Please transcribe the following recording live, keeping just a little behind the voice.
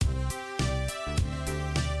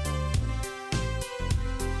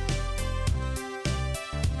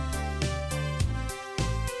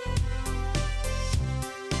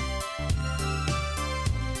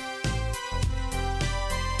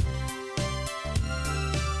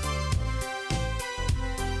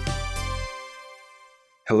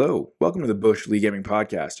Hello, welcome to the Bush League Gaming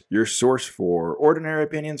Podcast, your source for ordinary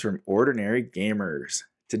opinions from ordinary gamers.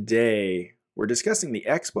 Today, we're discussing the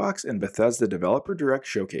Xbox and Bethesda Developer Direct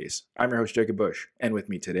Showcase. I'm your host, Jacob Bush, and with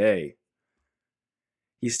me today,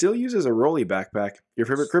 he still uses a Rolly backpack, your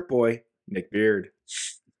favorite Crip Boy, Nick Beard.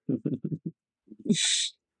 Of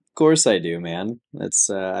course I do, man. That's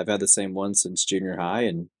I've had the same one since junior high,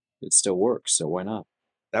 and it still works. So why not?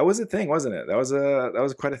 That was a thing, wasn't it? That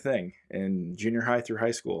was quite a thing in junior high through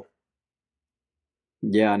high school.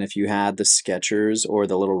 Yeah, and if you had the Skechers or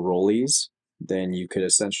the little rollies, then you could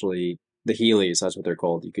essentially the Heelys, that's what they're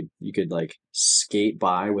called. You could like skate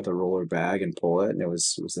by with a roller bag and pull it, and it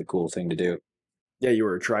was a cool thing to do. Yeah, you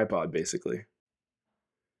were a tripod, basically.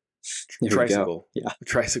 There we go. Tricycle. Yeah. A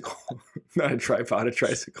tricycle. Not a tripod, a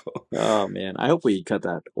tricycle. Oh man, I hope we cut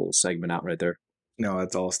that whole segment out right there. No,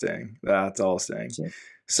 that's all staying. That's all staying. Did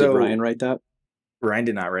So Ryan write that? Ryan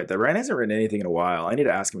did not write that. Ryan hasn't written anything in a while. I need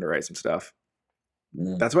to ask him to write some stuff.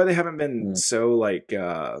 Mm, That's why they haven't been mm. so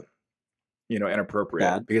inappropriate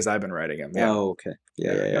Bad. because I've been writing them. Yeah. Oh, okay.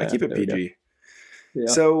 Yeah, Yeah. yeah, Gotta yeah. keep it There we go. PG. Yeah.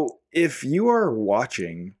 So if you are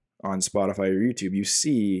watching on Spotify or YouTube, you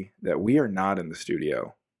see that we are not in the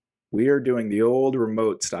studio. We are doing the old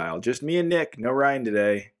remote style. Just me and Nick. No Ryan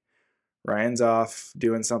today. Ryan's off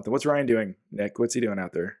doing something. What's Ryan doing? Nick, what's he doing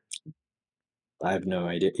out there? I have no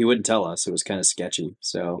idea. He wouldn't tell us. It was kind of sketchy.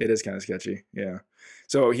 So It is kind of sketchy. Yeah.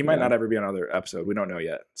 So he might yeah. not ever be on another episode. We don't know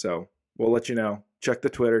yet. So we'll let you know. Check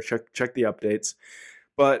the Twitter, check the updates.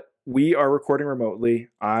 But we are recording remotely.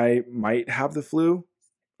 I might have the flu.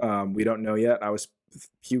 We don't know yet. I was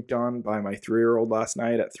puked on by my 3-year-old last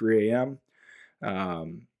night at 3 a.m.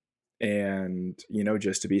 And,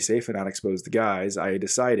 just to be safe and not expose the guys, I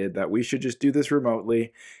decided that we should just do this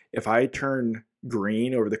remotely. If I turn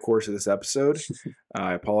green over the course of this episode,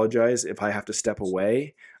 I apologize. If I have to step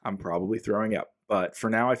away, I'm probably throwing up. But for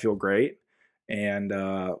now, I feel great. And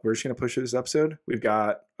we're just going to push through this episode. We've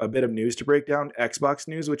got a bit of news to break down. Xbox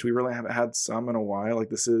news, which we really haven't had some in a while. Like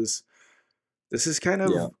this is kind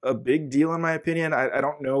Yeah. of a big deal in my opinion. I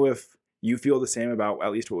don't know if you feel the same about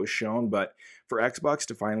at least what was shown, but for Xbox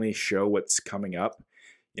to finally show what's coming up,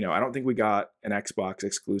 I don't think we got an Xbox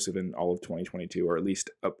exclusive in all of 2022, or at least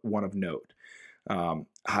one of note.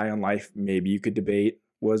 High on Life, maybe you could debate,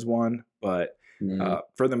 was one, but Mm.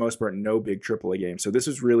 for the most part, no big AAA game. So this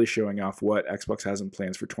is really showing off what Xbox has in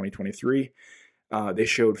plans for 2023. They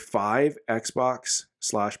showed 5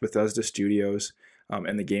 Xbox/Bethesda studios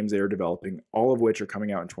and the games they are developing, all of which are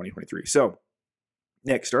coming out in 2023. So,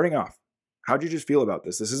 Nick, starting off, how'd you just feel about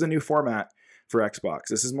this? This is a new format for Xbox.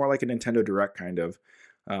 This is more like a Nintendo Direct kind of.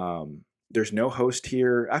 There's no host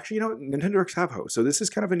here. Actually, Nintendo Directs have hosts. So this is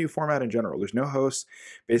kind of a new format in general. There's no hosts.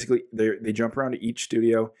 Basically, they jump around to each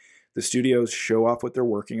studio. The studios show off what they're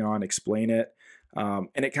working on, explain it. And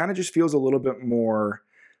it kind of just feels a little bit more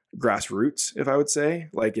grassroots, if I would say.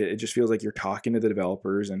 Like it just feels like you're talking to the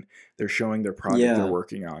developers and they're showing their project they're Yeah.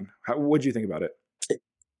 working on. What'd you think about it?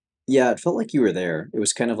 Yeah, it felt like you were there. It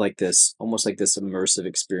was kind of like this, almost like this immersive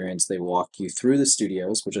experience. They walk you through the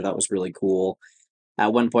studios, which I thought was really cool.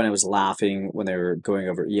 At one point, I was laughing when they were going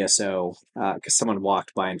over ESO because someone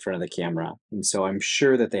walked by in front of the camera. And so I'm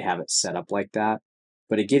sure that they have it set up like that.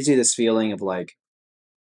 But it gives you this feeling of like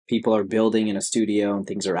people are building in a studio and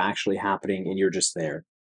things are actually happening and you're just there,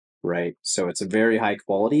 right? So it's a very high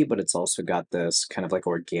quality, but it's also got this kind of like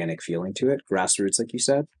organic feeling to it, grassroots, like you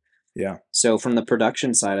said. Yeah. So from the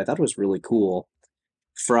production side, I thought it was really cool.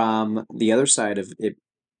 From the other side of it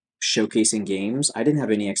showcasing games, I didn't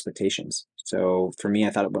have any expectations. So for me, I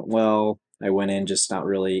thought it went well. I went in just not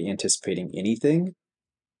really anticipating anything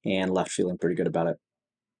and left feeling pretty good about it.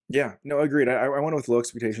 Yeah. No, agreed. I went with low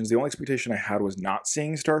expectations. The only expectation I had was not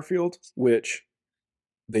seeing Starfield, which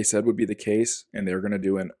they said would be the case, and they're going to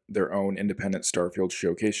do their own independent Starfield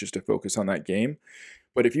showcase just to focus on that game.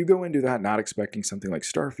 But if you go into that not expecting something like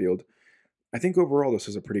Starfield, I think overall this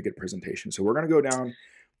is a pretty good presentation. So we're going to go down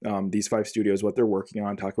these 5 studios, what they're working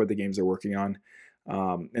on, talk about the games they're working on.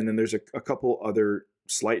 And then there's a couple other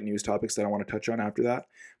slight news topics that I want to touch on after that.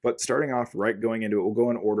 But starting off right, going into it, we'll go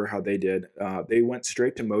in order how they did. They went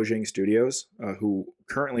straight to Mojang Studios, who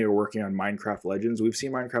currently are working on Minecraft Legends. We've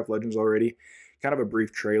seen Minecraft Legends already, kind of a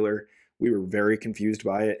brief trailer. We were very confused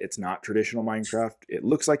by it. It's not traditional Minecraft. It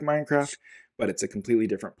looks like Minecraft, but it's a completely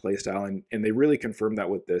different playstyle. And they really confirmed that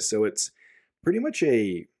with this. So it's pretty much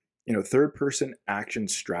a third person action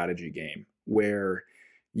strategy game where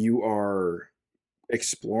you are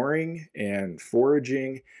exploring and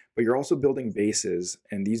foraging, but you're also building bases,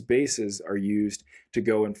 and these bases are used to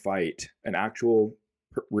go and fight an actual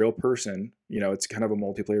real person. It's kind of a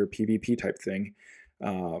multiplayer PvP type thing,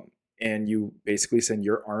 and you basically send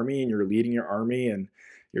your army and you're leading your army and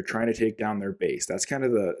you're trying to take down their base. That's kind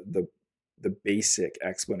of the basic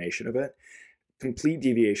explanation of it. Complete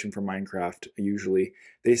deviation from Minecraft usually.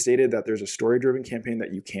 They stated that there's a story driven campaign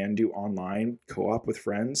that you can do online co-op with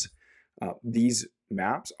friends. These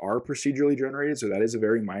maps are procedurally generated, so that is a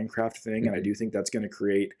very Minecraft thing, and I do think that's going to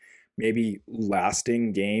create maybe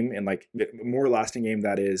lasting game and like more lasting game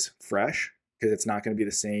that is fresh because it's not going to be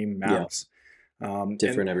the same Yeah, maps. And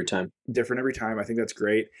different every time. different every time. I think that's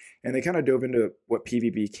great. And they kind of dove into what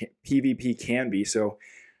PvP can be. So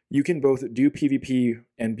you can both do PvP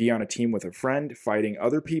and be on a team with a friend fighting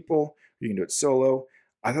other people. You can do it solo.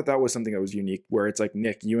 I thought that was something that was unique where it's like,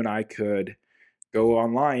 Nick, you and I could go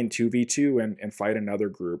online 2v2 and fight another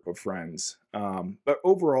group of friends. But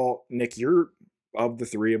overall, Nick, you're of the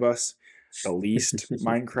three of us the least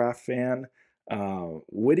Minecraft fan.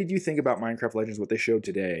 What did you think about Minecraft Legends? What they showed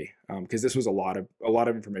today? Because this was a lot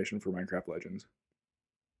of information for Minecraft Legends.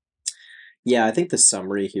 Yeah, I think the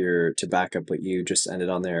summary here to back up what you just ended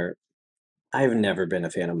on there, I've never been a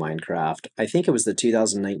fan of Minecraft. I think it was the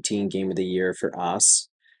 2019 game of the year for us,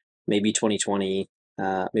 maybe 2020.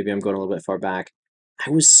 Maybe I'm going a little bit far back. I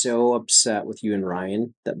was so upset with you and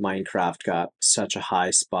Ryan that Minecraft got such a high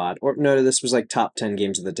spot. Or no, this was like top 10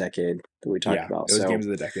 games of the decade that we talked Yeah, about. it was So games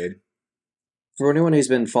of the decade. for anyone who's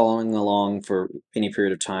been following along for any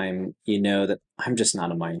period of time, you know that I'm just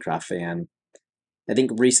not a Minecraft fan. I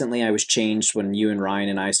think recently I was changed when you and Ryan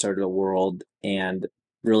and I started a world, and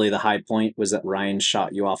really the high point was that Ryan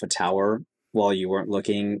shot you off a tower while you weren't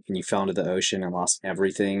looking, and you fell into the ocean and lost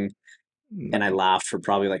everything. And I No, laughed for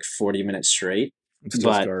probably like 40 minutes straight. I'm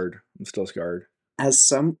still But scarred. I'm still scarred. as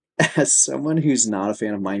someone who's not a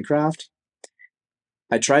fan of Minecraft,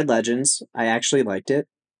 I tried Legends. I actually liked it.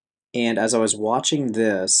 And as I was watching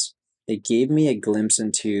this, it gave me a glimpse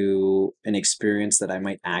into an experience that I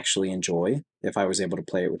might actually enjoy if I was able to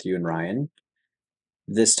play it with you and Ryan.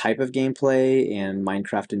 This type of gameplay and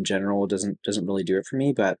Minecraft in general doesn't really do it for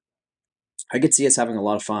me, but I could see us having a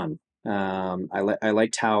lot of fun. I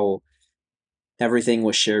liked how everything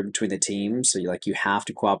was shared between the teams, so you have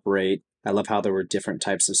to cooperate. I love how there were different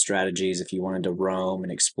types of strategies if you wanted to roam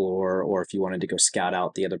and explore, or if you wanted to go scout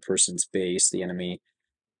out the other person's base, the enemy,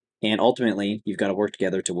 and ultimately you've got to work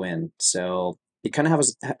together to win. So it kind of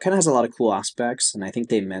has a lot of cool aspects, and I think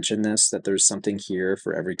they mentioned this that there's something here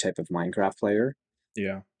for every type of Minecraft player.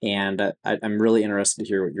 Yeah. And I'm really interested to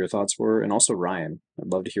hear what your thoughts were, and also Ryan.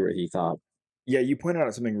 I'd love to hear what he thought. Yeah, you pointed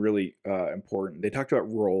out something really important. They talked about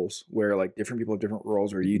roles where like different people have different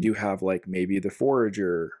roles where you Mhm. do have like maybe the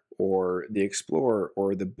forager or the explorer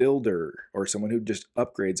or the builder or someone who just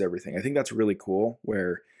upgrades everything. I think that's really cool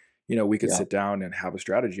where, we could Yeah, sit down and have a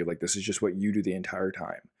strategy of like, this is just what you do the entire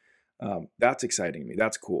time. That's exciting to me.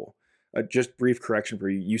 That's cool. Just brief correction for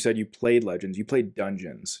you. You said you played Legends. You played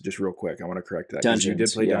Dungeons. Just real quick, I want to correct that because you did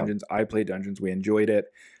dungeons. play Yeah, Dungeons. I played Dungeons. We enjoyed it.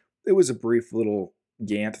 It was a brief little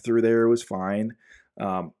Gant through there. It was fine.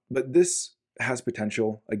 But this has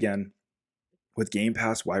potential. Again, with Game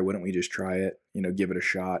Pass, why wouldn't we just try it? Give it a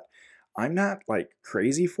shot. I'm not like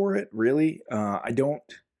crazy for it, really. I don't.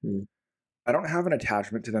 mm, I don't have an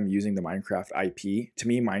attachment to them using the Minecraft IP. To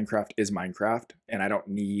me, Minecraft is Minecraft, and I don't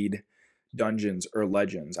need Dungeons or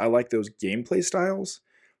Legends. I like those gameplay styles,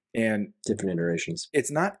 and different iterations. it's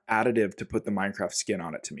not additive to put the Minecraft skin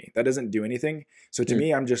on it to me. That doesn't do anything. So to Mm,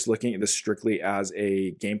 me, I'm just looking at this strictly as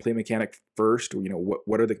a gameplay mechanic first.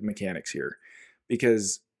 What are the mechanics here?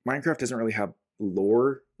 Because Minecraft doesn't really have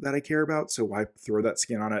lore that I care about, so why throw that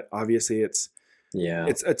skin on it? Obviously,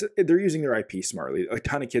 yeah, they're using their IP smartly. A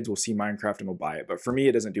ton of kids will see Minecraft and will buy it, but for me,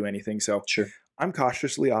 it doesn't do anything. So sure. I'm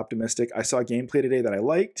cautiously optimistic. I saw gameplay today that I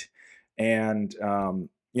liked, and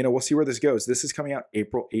we'll see where this goes. This is coming out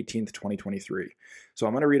April 18th, 2023. So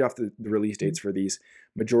I'm going to read off the release dates for these.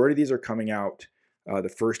 Majority of these are coming out the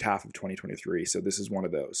first half of 2023. So this is one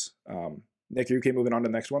of those. Nick, are you okay moving on to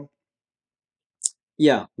the next one?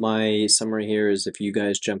 Yeah, my summary here is if you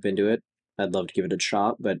guys jump into it, I'd love to give it a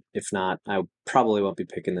shot, but if not, I probably won't be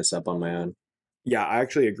picking this up on my own. Yeah, I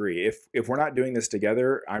actually agree. If we're not doing this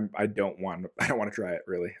together, I don't want to try it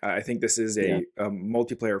really. I think this is Yeah. a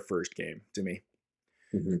multiplayer first game to me.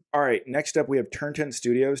 Hmm. All right, next up we have Turn 10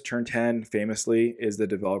 Studios. Turn 10 famously is the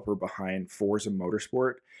developer behind Forza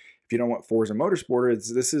Motorsport. If you don't know what Forza Motorsport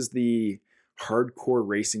is, this is the hardcore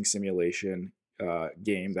racing simulation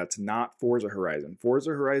game that's not Forza Horizon. Forza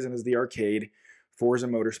Horizon is the arcade. Forza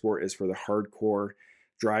Motorsport is for the hardcore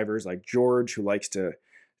drivers like George, who likes to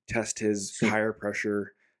test his tire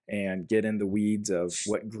pressure and get in the weeds of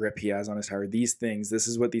what grip he has on his tire. These things, this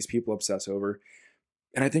is what these people obsess over.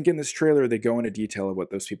 And I think in this trailer, they go into detail of what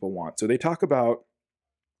those people want. So they talk about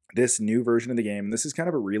this new version of the game, this is kind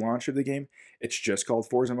of a relaunch of the game. It's just called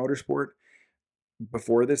Forza Motorsport.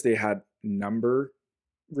 Before this, they had number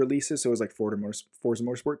releases, so it was like Forza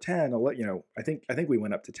Motorsport 10. I'll let you know. I think we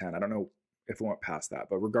went up to 10. I don't know if we went past that,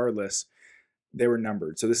 but regardless, they were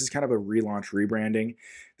numbered. So this is kind of a relaunch, rebranding.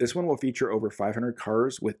 This one will feature over 500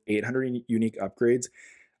 cars with 800 unique upgrades.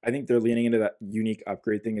 I think they're leaning into that unique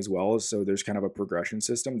upgrade thing as well. So there's kind of a progression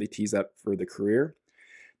system. They tease that for the career.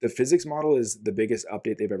 The physics model is the biggest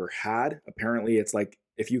update they've ever had. Apparently, it's like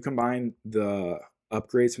if you combine the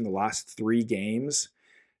upgrades from the last 3 games,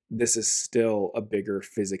 this is still a bigger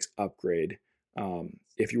physics upgrade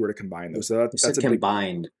if you were to combine those. So You that's said a big,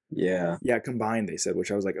 combined. Yeah. yeah, combined, they said,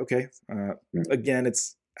 which I was like, okay. Again,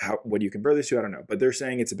 it's how, what do you compare this to? I don't know, but they're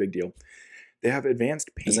saying it's a big deal. They have advanced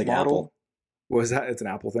It's paint like Apple. model. What was that? It's an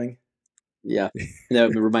Apple thing. Yeah. No,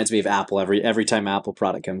 it reminds me of Apple. Every time Apple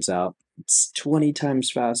product comes out, it's 20 times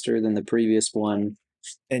faster than the previous one.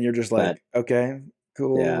 And you're just But like, okay, yeah.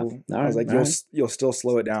 cool. All I was right. like, All right. you'll still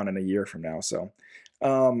slow it down in a year from now. So,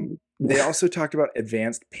 they also talked about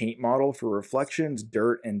advanced paint model for reflections,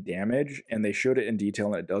 dirt, and damage, and they showed it in detail,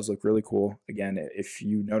 and it does look really cool. Again, if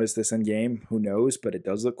you notice this in game, who knows? But it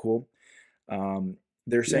does look cool.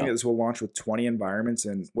 They're saying Yeah. that this will launch with 20 environments,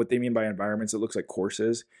 and what they mean by environments, it looks like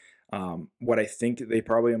courses. What I think they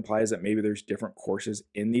probably imply is that maybe there's different courses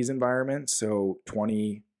in these environments, so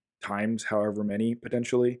 20 times however many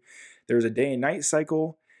potentially. There's a day and night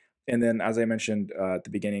cycle, and then as I mentioned at the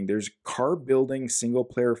beginning, there's car building single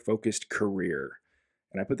player focused career,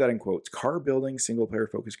 and I put that in quotes: car building single player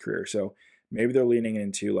focused career. So maybe they're leaning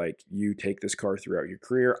into like you take this car throughout your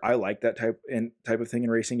career. I like that type of thing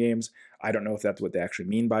in racing games. I don't know if that's what they actually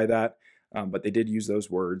mean by that, but they did use those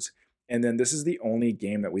words. And then this is the only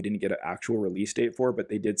game that we didn't get an actual release date for, but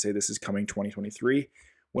they did say this is coming 2023.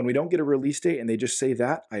 When we don't get a release date and they just say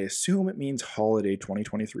that, I assume it means holiday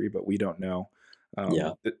 2023, but we don't know.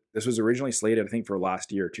 Yeah. This was originally slated, I think, for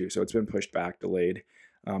last year too, so it's been pushed back, delayed.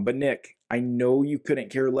 But Nick, I know you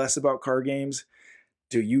couldn't care less about car games.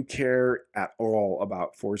 Do you care at all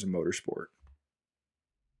about Forza Motorsport?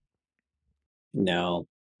 No.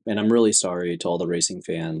 And I'm really sorry to all the racing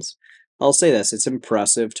fans. I'll say this, it's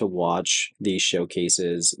impressive to watch these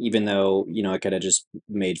showcases, even though, I could have just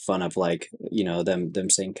made fun of like, them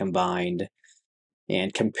saying combined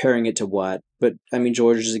and comparing it to what. But I mean,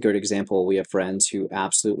 George is a good example. We have friends who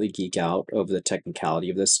absolutely geek out over the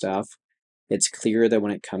technicality of this stuff. It's clear that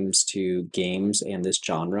when it comes to games and this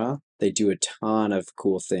genre, they do a ton of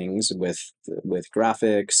cool things with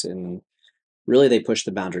graphics, and really they push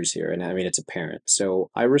the boundaries here. And I mean, it's apparent. So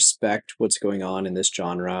I respect what's going on in this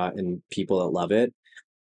genre and people that love it.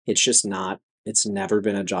 It's just not, it's never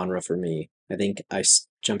been a genre for me. I think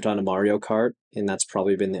jumped on a Mario Kart, and that's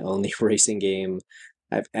probably been the only racing game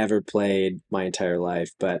I've ever played my entire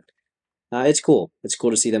life. But it's cool. It's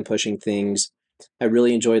cool to see them pushing things. I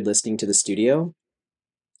really enjoyed listening to the studio.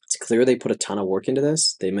 It's clear they put a ton of work into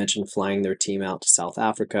this. They mentioned flying their team out to South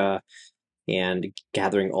Africa and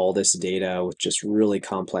gathering all this data with just really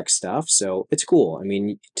complex stuff. So it's cool. I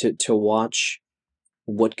mean, to watch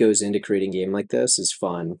what goes into creating a game like this is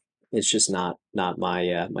fun. It's just not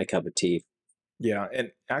my cup of tea. Yeah,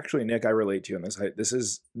 and actually, Nick, I relate to you on this. This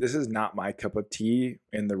is not my cup of tea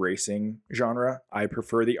in the racing genre. I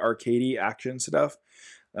prefer the arcadey action stuff.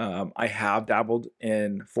 I have dabbled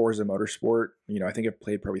in Forza Motorsport. I think I've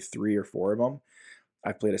played probably 3 or 4 of them.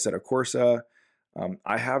 I've played Assetto Corsa.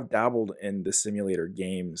 I have dabbled in the simulator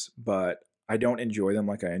games, but I don't enjoy them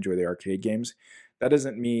like I enjoy the arcade games. That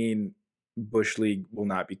doesn't mean Bush League will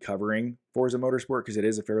not be covering Forza Motorsport because it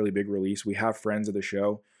is a fairly big release. We have friends of the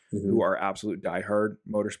show Hmm. who are absolute diehard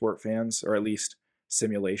motorsport fans, or at least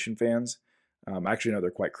simulation fans. I actually know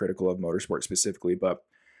they're quite critical of motorsport specifically, but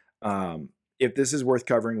if this is worth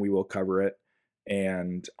covering, we will cover it.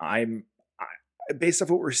 And based off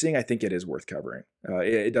what we're seeing, I think it is worth covering.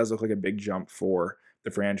 It does look like a big jump for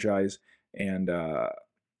the franchise, and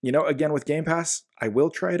again with Game Pass, I will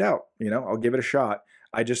try it out. I'll give it a shot.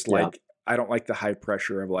 I just Yeah. I don't like the high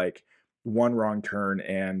pressure of like one wrong turn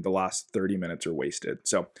and the last 30 minutes are wasted.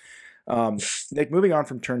 So, Nick, moving on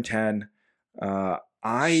from turn 10,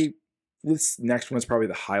 I this next one is probably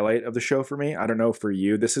the highlight of the show for me. I don't know for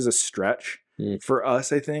you. This is a stretch Mm. for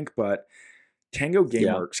us, I think, but Tango Yeah.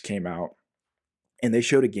 Gameworks came out and they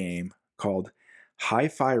showed a game called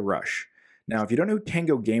Hi-Fi Rush. Now, if you don't know who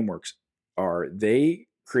Tango Gameworks are, they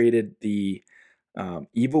created the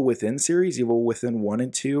Evil Within series, Evil Within 1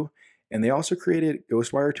 and 2, and they also created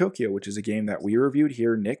Ghostwire Tokyo, which is a game that we reviewed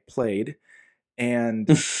here. Nick played. And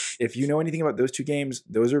if you know anything about those 2 games,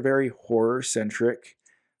 those are very horror centric,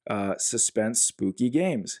 suspense, spooky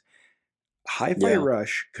games. Hi-Fi Yeah.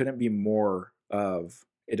 Rush couldn't be more of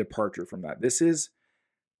a departure from that. This is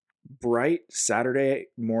bright Saturday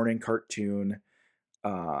morning cartoon,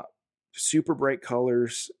 uh, super bright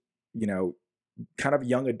colors, you know, kind of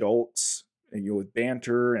young adults, with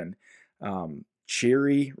banter and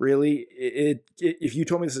cheery. Really, if you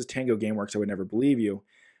told me this is Tango GameWorks, I would never believe you.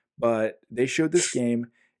 But they showed this game.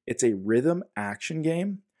 It's a rhythm action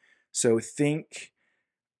game. So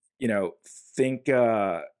you know, think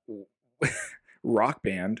Rock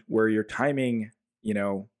Band, where you're timing, you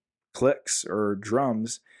know, clicks or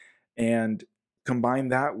drums, and combine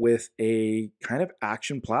that with a kind of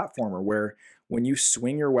action platformer where when you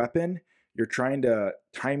swing your weapon, you're trying to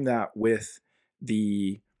time that with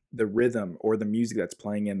the the rhythm or the music that's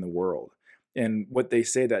playing in the world. And what they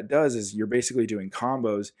say that does is you're basically doing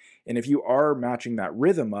combos, and if you are matching that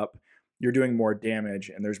rhythm up, you're doing more damage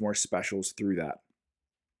and there's more specials through that.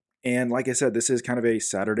 And like I said, this is kind of a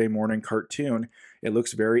Saturday morning cartoon. It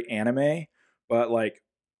looks very anime, but like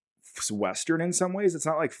Western in some ways. It's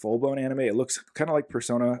not like full blown anime. It looks kind of like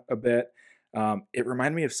Persona a bit. It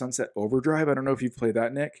reminded me of Sunset Overdrive. I don't know if you've played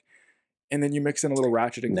that, Nick. And then you mix in a little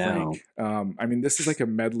Ratchet and No. Clank. I mean, this is like a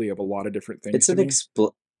medley of a lot of different things It's to an me.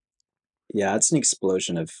 yeah, it's an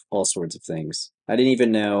explosion of all sorts of things. I didn't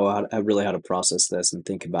even know really how to process this and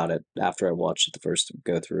think about it after I watched it the first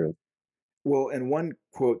go through. Well, in one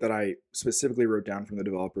quote that I specifically wrote down from the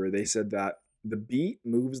developer, they said that the beat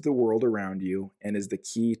moves the world around you and is the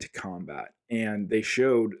key to combat. And they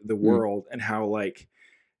showed the Mm, world and how like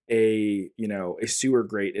a sewer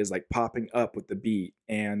grate is like popping up with the beat,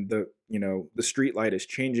 and the street light is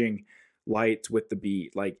changing lights with the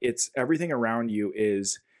beat. Like it's everything around you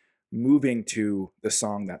is moving to the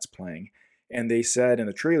song that's playing. And they said in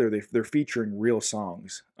the trailer they're featuring real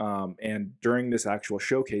songs, and during this actual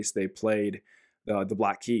showcase they played the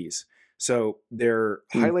Black Keys. So they're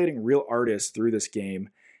mm. highlighting real artists through this game,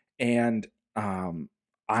 and um,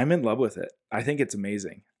 I'm in love with it. I think it's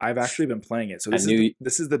amazing. I've actually been playing it. So I knew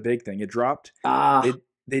this is the big thing. It dropped. ah,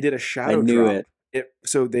 They did a I shadow knew drop. it.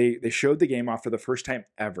 So they showed the game off for the first time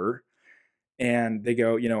ever, and they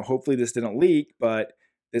go, hopefully this didn't leak, but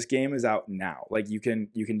this game is out now. Like you can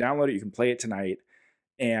download it, you can play it tonight,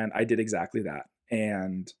 and I did exactly that.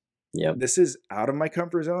 And Yep. this is out of my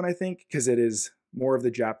comfort zone, I think, because it is more of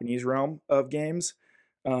the Japanese realm of games.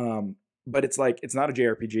 Um, but it's like it's not a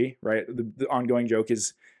JRPG, right? The ongoing joke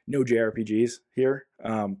is no JRPGs here,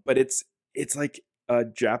 but it's like a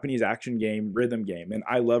Japanese action game, rhythm game, and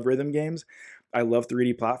I love rhythm games. I love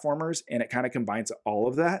 3D platformers, and it kind of combines all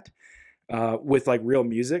of that with like real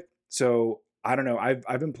music. So I don't know.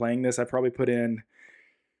 I've been playing this. I probably put in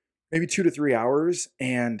maybe 2 to 3 hours,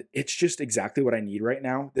 and it's just exactly what I need right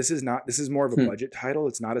now. This is more of a Hmm. budget title.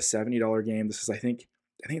 It's not a $70 game. This is I think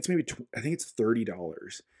it's maybe I think it's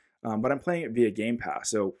 $30. But I'm playing it via Game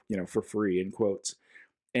Pass, so for free in quotes.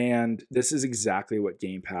 And this is exactly what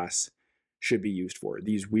Game Pass should be used for.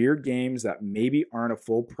 These weird games that maybe aren't a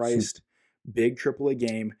full priced big AAA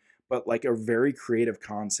game, but like a very creative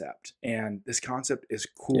concept. And this concept is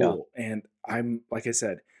Yeah, cool. And I'm like I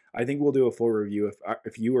said, I think we'll do a full review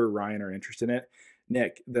if you or Ryan are interested in it.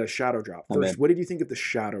 Nick, the shadow drop. I'm First, in. what did you think of the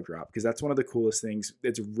shadow drop? Because that's one of the coolest things.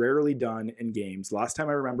 It's rarely done in games. Last time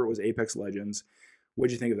I remember it was Apex Legends. What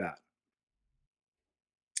did you think of that?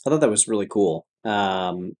 I thought that was really cool.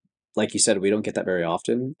 Like you said, we don't get that very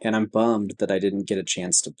often, and I'm bummed that I didn't get a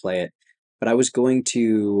chance to play it. But I was going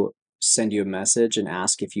to send you a message and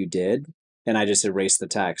ask if you did, and I just erased the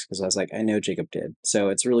text because I was like, I know Jacob did. So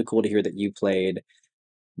it's really cool to hear that you played.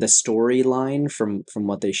 The storyline from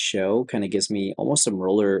what they show kind of gives me almost some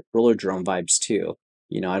roller drum vibes too.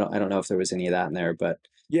 I don't know if there was any of that in there, but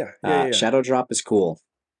Yeah, yeah, yeah, yeah. Shadow Drop is cool.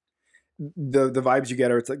 The vibes you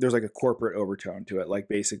get are it's like there's like a corporate overtone to it. Like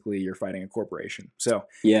basically you're fighting a corporation. So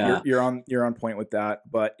Yeah, you're on point with that.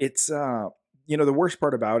 But it's the worst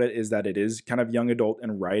part about it is that it is kind of young adult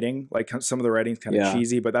in writing. Like some of the writing's kind of yeah,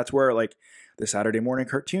 cheesy, but that's where like the Saturday morning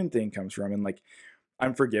cartoon thing comes from. And like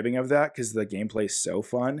I'm forgiving of that because the gameplay is so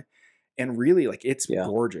fun. And really, like it's yeah.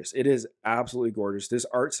 gorgeous. It is absolutely gorgeous. This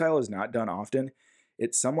art style is not done often.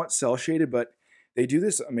 It's somewhat cell shaded, but they do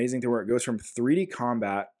this amazing thing where it goes from 3D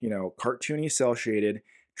combat, cartoony cell shaded,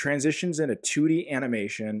 transitions into 2D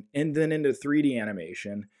animation, and then into 3D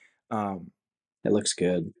animation. Um, It looks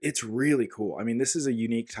good. it's really cool. I mean, this is a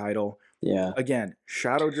unique title. Yeah. Again,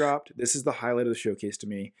 shadow dropped. This is the highlight of the showcase to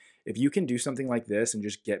me. If you can do something like this and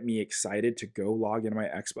just get me excited to go log into my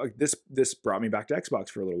Xbox, this brought me back to Xbox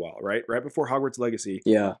for a little while, right? Right before Hogwarts Legacy,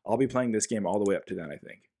 Yeah. I'll be playing this game all the way up to then, I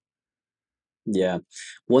think. Yeah.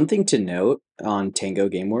 One thing to note on Tango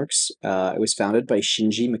Gameworks, it was founded by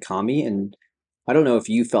Shinji Mikami, and I don't know if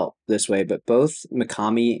you felt this way, but both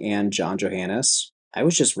Mikami and John Johannes, I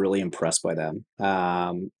was just really impressed by them.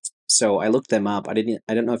 So I looked them up. I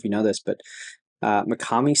don't know if you know this, but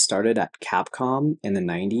Mikami started at Capcom in the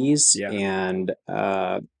 90s Yeah, and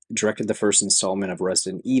directed the first installment of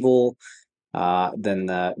Resident Evil, then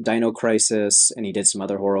the Dino Crisis, and he did some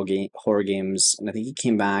other horror games. And I think he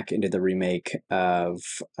came back and did the remake of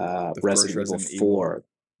the first Resident Evil Resident Evil. 4. And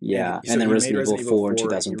Yeah, so and then he made Resident Evil Resident Evil 4 in 4. He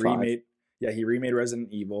 2005. remade, yeah, he remade Resident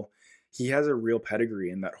Evil. He has a real pedigree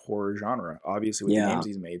in that horror genre, obviously with the Yeah, games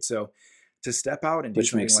he's made. So to step out and do which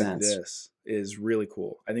something makes like sense. this is really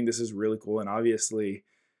cool. I think this is really cool. And obviously,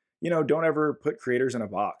 don't ever put creators in a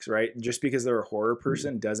box, right? Just because they're a horror Mm.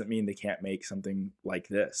 person doesn't mean they can't make something like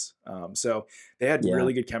this. So they had Yeah,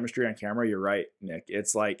 really good chemistry on camera. You're right, Nick.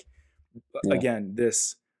 It's like, yeah, again,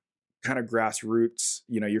 this kind of grassroots,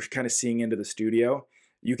 you're kind of seeing into the studio.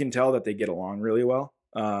 You can tell that they get along really well.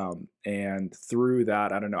 And through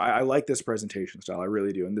that, I don't know. I like this presentation style. I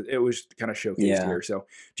really do. And it was kind of showcased yeah. here. So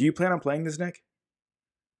do you plan on playing this, Nick?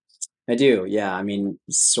 I do. Yeah, I mean,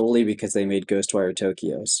 solely because they made Ghostwire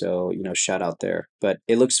Tokyo. So, shout out there. But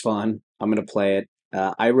it looks fun. I'm gonna play it.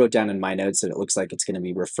 I wrote down in my notes that it looks like it's gonna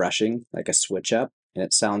be refreshing, like a switch up, and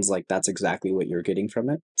it sounds like that's exactly what you're getting from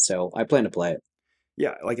it. So I plan to play it.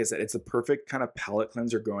 Yeah, like I said, it's the perfect kind of palate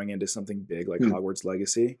cleanser going into something big like Hmm. Hogwarts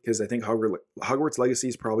Legacy, because I think Hogwarts Legacy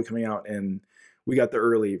is probably coming out in, we got the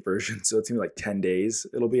early version, so it's gonna be like 10 days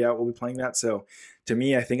it'll be out. We'll be playing that. So to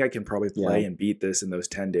me, I think I can probably Yeah. play and beat this in those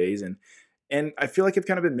 10 days. And I feel like I've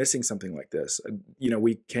kind of been missing something like this.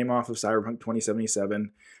 We came off of Cyberpunk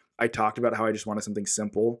 2077. I talked about how I just wanted something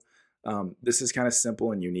simple. This is kind of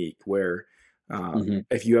simple and unique where Hmm.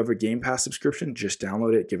 if you have a Game Pass subscription, just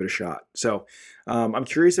download it, give it a shot. So I'm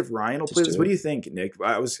curious if Ryan will play Just this. do What do it. you think, Nick?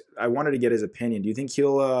 I wanted to get his opinion. Do you think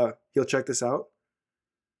he'll check this out?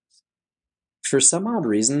 For some odd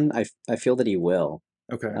reason, I feel that he will.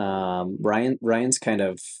 Okay. Ryan's kind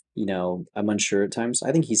of, I'm unsure at times.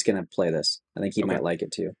 I think he's gonna play this. I think he Okay. might like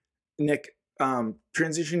it too. Nick,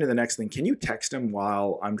 transitioning to the next thing, can you text him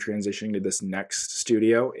while I'm transitioning to this next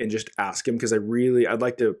studio and just ask him? Because I'd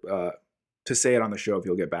like to say it on the show if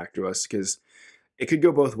he'll get back to us, because it could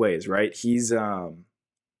go both ways, right?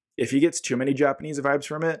 If he gets too many Japanese vibes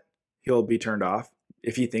from it, he'll be turned off.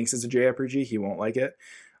 If he thinks it's a JRPG, he won't like it.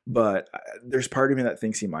 But there's part of me that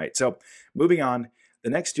thinks he might. So moving on, the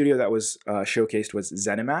next studio that was showcased was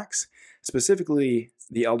ZeniMax, specifically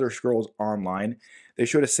The Elder Scrolls Online. They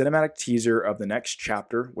showed a cinematic teaser of the next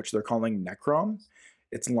chapter, which they're calling Necrom.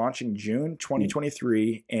 It's launching June Mm.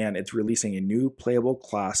 2023, and it's releasing a new playable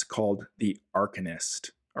class called the Arcanist,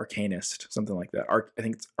 something like that. I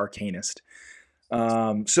think it's Arcanist.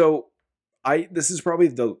 So this is probably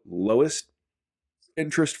the lowest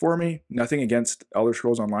interest for me. Nothing against Elder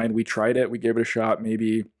Scrolls Online. We tried it. We gave it a shot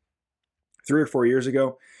maybe 3 or 4 years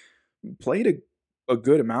ago. Played a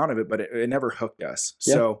good amount of it, but it never hooked us.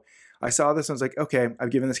 Yeah. So I saw this and I was like, okay, I've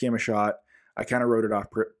given this game a shot. I kind of wrote it off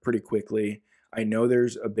pretty quickly. I know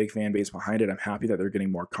there's a big fan base behind it. I'm happy that they're getting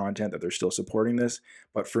more content, that they're still supporting this.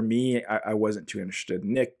 But for me, I wasn't too interested.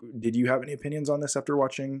 Nick, did you have any opinions on this after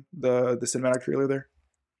watching the cinematic trailer there?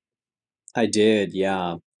 I did,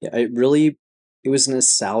 yeah. Yeah, it was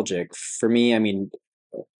nostalgic for me. I mean,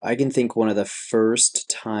 I can think one of the first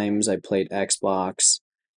times I played Xbox.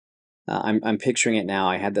 I'm picturing it now.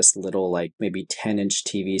 I had this little like maybe 10-inch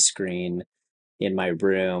TV screen in my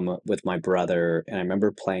room with my brother, and I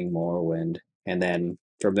remember playing Morrowind. And then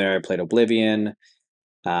from there, I played Oblivion.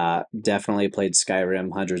 Definitely played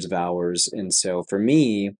Skyrim hundreds of hours. And so for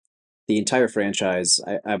me, the entire franchise,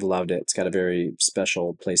 I've loved it. It's got a very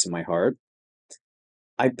special place in my heart.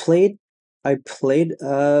 I played I played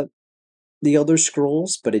The Elder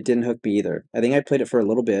Scrolls, but it didn't hook me either. I think I played it for a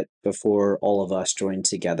little bit before all of us joined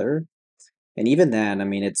together. And even then, I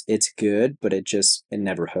mean it's good, but it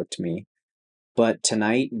never hooked me. But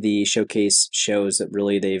tonight the showcase shows that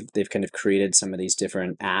really they've kind of created some of these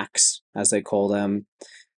different acts, as they call them,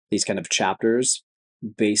 these kind of chapters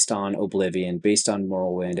based on Oblivion, based on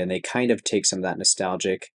Morrowind, and they kind of take some of that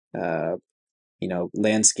nostalgic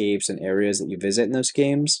landscapes and areas that you visit in those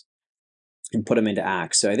games and put them into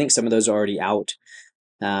acts. So I think some of those are already out.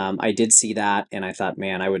 I did see that, and I thought,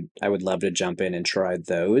 man, I would love to jump in and try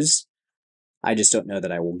those. I just don't know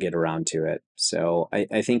that I will get around to it. So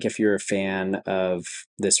I think if you're a fan of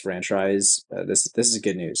this franchise, this is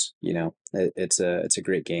good news. It's a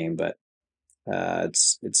great game, but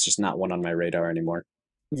it's just not one on my radar anymore.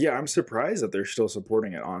 Yeah, I'm surprised that they're still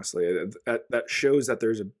supporting it, honestly. That shows that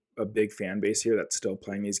there's a big fan base here that's still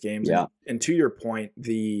playing these games. Yeah. And to your point,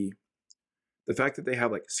 the fact that they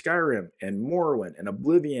have like Skyrim and Morrowind and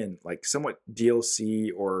Oblivion, like somewhat DLC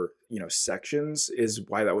or, sections, is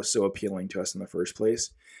why that was so appealing to us in the first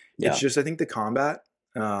place. It's Yeah. just, I think the combat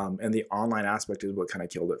and the online aspect is what kind of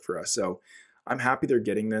killed it for us. So I'm happy they're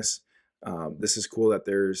getting this. This is cool that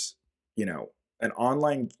there's, an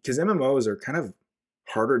online, because MMOs are kind of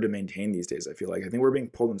harder to maintain these days. I feel like, I think we're being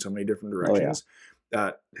pulled in so many different Oh yeah. directions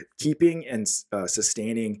that keeping and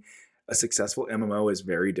sustaining a successful MMO is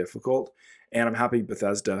very difficult. And I'm happy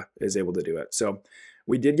Bethesda is able to do it. So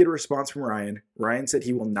we did get a response from Ryan. Ryan said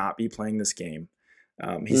he will not be playing this game.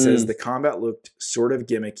 He says Mm. the combat looked sort of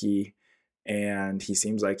gimmicky, and he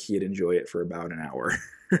seems like he'd enjoy it for about an hour.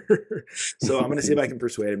 So I'm going to see if I can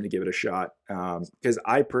persuade him to give it a shot. Because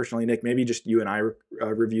I personally, Nick, maybe just you and I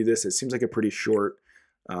review this. It seems like a pretty short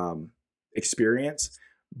experience,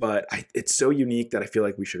 but it's so unique that I feel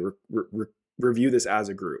like we should review this as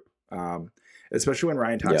a group. Especially when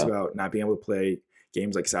Ryan talks Yeah. about not being able to play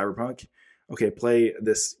games like Cyberpunk. Okay, play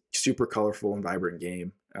this super colorful and vibrant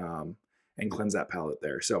game and cleanse that palette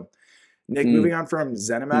there. So, Nick, Mm. moving on from Mm.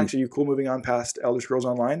 ZeniMax, are you cool moving on past Elder Scrolls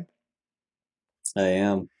Online? I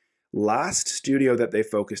am. Last studio that they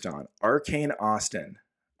focused on, Arcane Austin.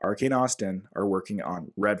 Arcane Austin are working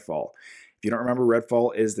on Redfall. If you don't remember,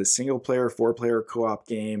 Redfall is the single player, 4-player co op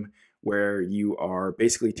game where you are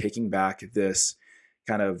basically taking back this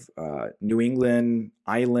kind of New England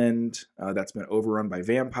island that's been overrun by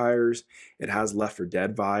vampires. It has Left 4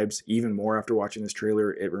 Dead vibes. Even more after watching this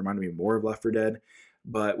trailer, it reminded me more of Left 4 Dead.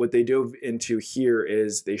 But what they dove into here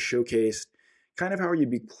is they showcased kind of how you'd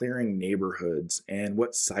be clearing neighborhoods and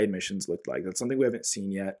what side missions looked like. That's something we haven't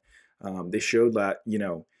seen yet. They showed that,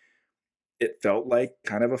 it felt like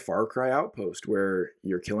kind of a Far Cry outpost where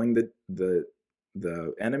you're killing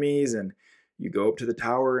the enemies, and you go up to the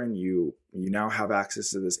tower and you now have access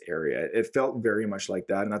to this area. It felt very much like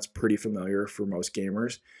that, and that's pretty familiar for most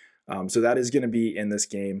gamers. So that is going to be in this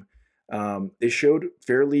game. They showed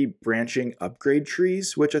fairly branching upgrade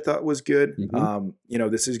trees, which I thought was good. Mm-hmm.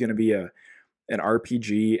 This is going to be an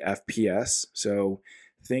RPG FPS. So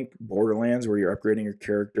think Borderlands, where you're upgrading your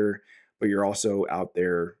character, but you're also out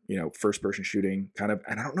there, first person shooting kind of.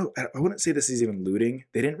 And I don't know, I wouldn't say this is even looting.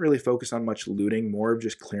 They didn't really focus on much looting, more of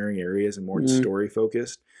just clearing areas and more Mm. story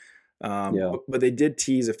focused. Yeah. But they did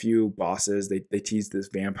tease a few bosses. They teased this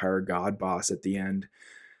vampire god boss at the end.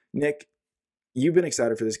 Nick, you've been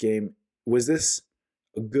excited for this game. Was this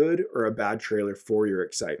a good or a bad trailer for your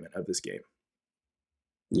excitement of this game?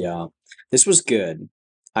 Yeah. This was good.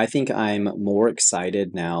 I think I'm more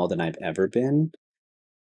excited now than I've ever been.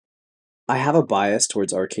 I have a bias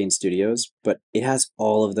towards Arcane Studios, but it has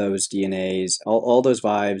all of those DNAs, all those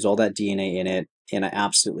vibes, all that DNA in it, and I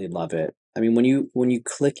absolutely love it. I mean, when you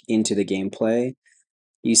click into the gameplay,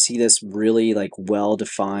 you see this really like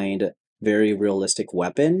well-defined, very realistic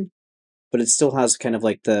weapon, but it still has kind of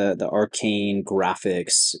like the arcane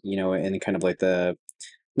graphics, and kind of like the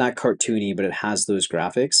not cartoony, but it has those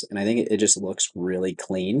graphics, and I think it just looks really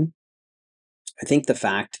clean. I think the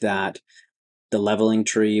fact that the leveling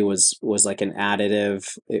tree was like an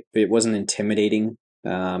additive. It wasn't intimidating.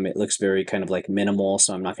 It looks very kind of like minimal,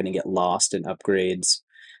 so I'm not going to get lost in upgrades.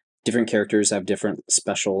 Different characters have different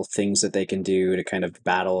special things that they can do to kind of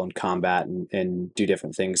battle and combat and do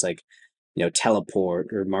different things like teleport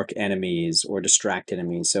or mark enemies or distract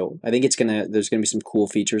enemies. So I think there's gonna be some cool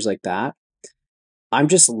features like that. I'm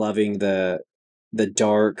just loving the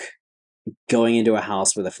dark going into a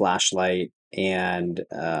house with a flashlight and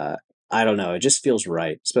I don't know, it just feels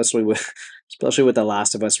right, especially with The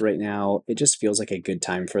Last of Us right now. It just feels like a good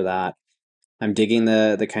time for that. I'm digging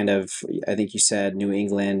the kind of, I think you said New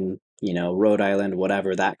England, Rhode Island,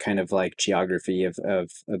 whatever, that kind of like geography of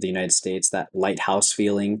the United States, that lighthouse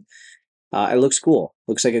feeling. It looks cool.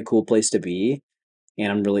 Looks like a cool place to be,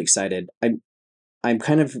 and I'm really excited. I'm not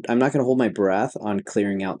going to hold my breath on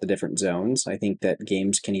clearing out the different zones. I think that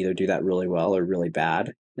games can either do that really well or really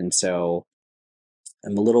bad, and so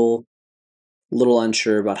I'm a little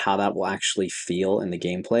unsure about how that will actually feel in the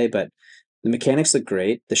gameplay. But the mechanics look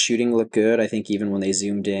great. The shooting looked good. I think even when they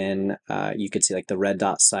zoomed in, you could see like the red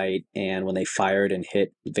dot sight, and when they fired and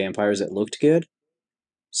hit vampires, it looked good.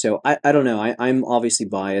 So I don't know. I'm obviously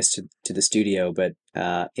biased to the studio, but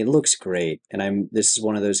it looks great. And this is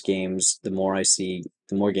one of those games, the more I see,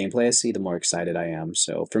 the more gameplay I see, the more excited I am.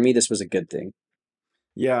 So for me, this was a good thing.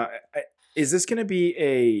 Yeah. Is this going to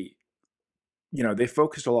be they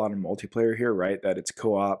focused a lot on multiplayer here, right? That it's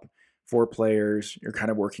co-op, 4 players, you're kind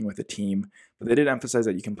of working with a team, but they did emphasize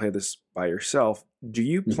that you can play this by yourself. Do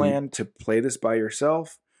you hmm plan to play this by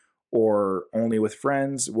yourself or only with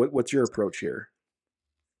friends? What's your approach here?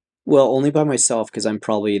 Well, only by myself because I'm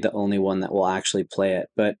probably the only one that will actually play it.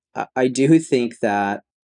 But I do think that,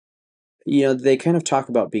 they kind of talk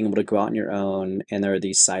about being able to go out on your own, and there are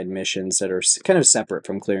these side missions that are kind of separate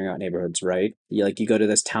from clearing out neighborhoods, right? You go to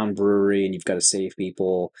this town brewery and you've got to save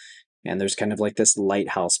people, and there's kind of like this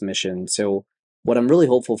lighthouse mission. So, what I'm really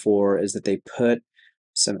hopeful for is that they put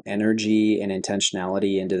some energy and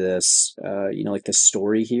intentionality into this, like the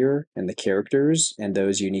story here and the characters and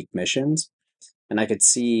those unique missions. And I could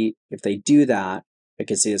see if they do that, I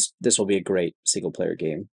could see this will be a great single player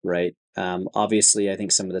game, right? Obviously, I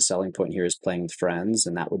think some of the selling point here is playing with friends,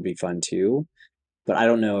 and that would be fun too. But I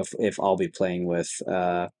don't know if I'll be playing with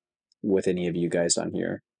any of you guys on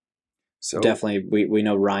here. So Definitely, we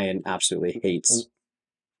know Ryan absolutely hates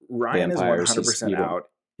Ryan is vampires. 100% He won't. out.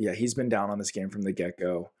 Yeah, he's been down on this game from the get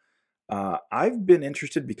go. I've been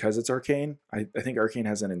interested because it's Arcane. I think Arcane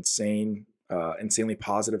has an insanely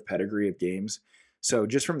positive pedigree of games. So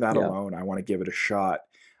just from that Yeah. alone, I want to give it a shot.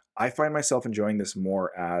 I find myself enjoying this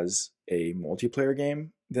more as a multiplayer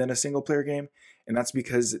game than a single player game. And that's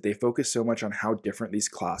because they focus so much on how different these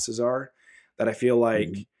classes are that I feel Mhm.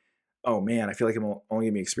 like, oh man, I feel like I'm only going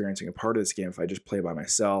to be experiencing a part of this game if I just play by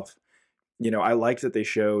myself. I like that they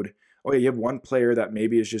showed, oh yeah, you have one player that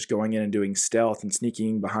maybe is just going in and doing stealth and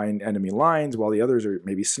sneaking behind enemy lines while the others are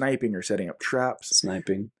maybe sniping or setting up traps.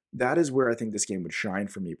 Sniping. That is where I think this game would shine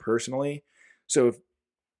for me personally. So if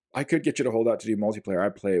I could get you to hold out to do multiplayer,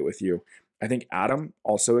 I'd play it with you. I think Adam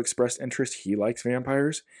also expressed interest. He likes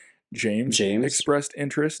vampires. James James. expressed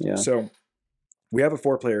interest. Yeah. So we have a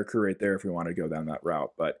 4-player crew right there if we want to go down that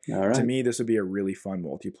route. But All to right. me, this would be a really fun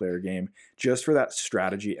multiplayer game just for that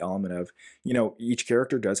strategy element of, each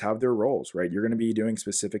character does have their roles, right? You're going to be doing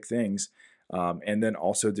specific things. And then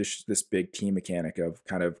also this big team mechanic of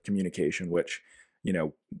kind of communication, which, you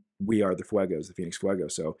know, we are the Fuegos, the Phoenix Fuego.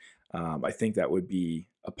 So I think that would be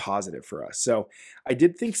a positive for us. So I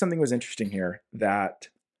did think something was interesting here that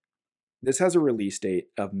this has a release date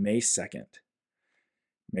of May 2nd.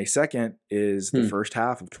 May 2nd is the Hmm. first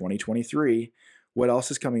half of 2023. What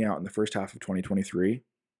else is coming out in the first half of 2023?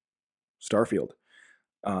 Starfield.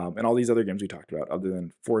 And all these other games we talked about, other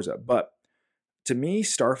than Forza. But to me,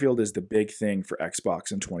 Starfield is the big thing for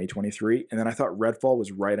Xbox in 2023. And then I thought Redfall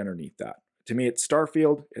was right underneath that. To me, it's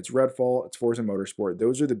Starfield, it's Redfall, it's Forza Motorsport.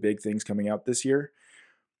 Those are the big things coming out this year.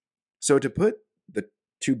 So to put the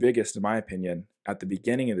two biggest, in my opinion, at the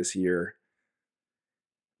beginning of this year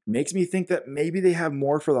makes me think that maybe they have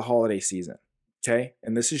more for the holiday season. Okay.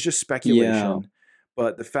 And this is just Yeah. speculation.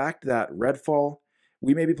 But the fact that Redfall,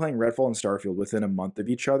 we may be playing Redfall and Starfield within a month of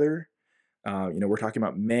each other. We're talking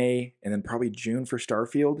about May and then probably June for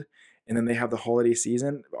Starfield. And then they have the holiday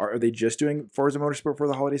season. Are they just doing Forza Motorsport for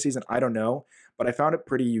the holiday season? I don't know. But I found it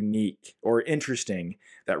pretty unique or interesting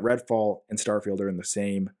that Redfall and Starfield are in the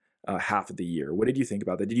same half of the year. What did you think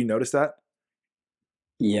about that? Did you notice that?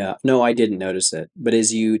 Yeah, no, I didn't notice it. But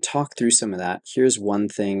as you talk through some of that, here's one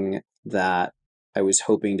thing that I was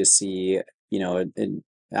hoping to see, and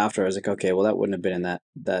after I was like, okay, well, that wouldn't have been in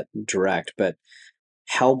that direct, but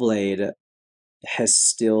Hellblade has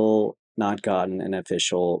still not gotten an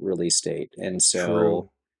official release date. And so True.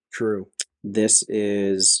 True. this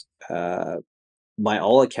is by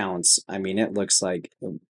all accounts, I mean, it looks like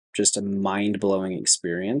just a mind-blowing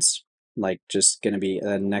experience, like just going to be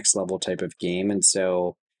a next level type of game. And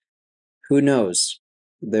so who knows?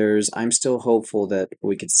 I'm still hopeful that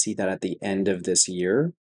we could see that at the end of this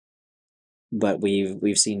year, but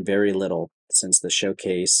we've seen very little since the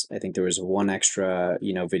showcase. I think there was one extra,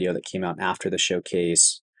 video that came out after the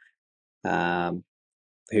showcase. Um,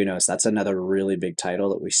 who knows? That's another really big title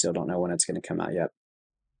that we still don't know when it's going to come out yet.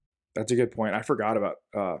 That's a good point. I forgot about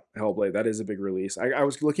Hellblade. That is a big release. I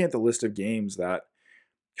was looking at the list of games that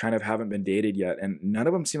kind of haven't been dated yet, and none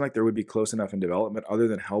of them seem like they would be close enough in development other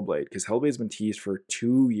than Hellblade, because Hellblade's been teased for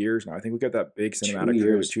 2 years now. I think we got that big Two cinematic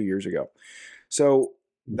trailer years. 2 years ago. So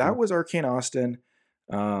Mhm. that was Arcane Austin.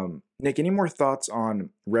 Nick, any more thoughts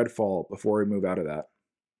on Redfall before we move out of that?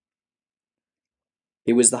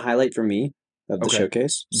 It was the highlight for me of the Okay.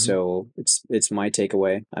 showcase, Mm-hmm. so it's my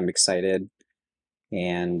takeaway. I'm excited,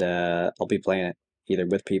 and I'll be playing it either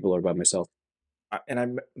with people or by myself. And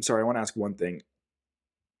I'm sorry, I want to ask one thing.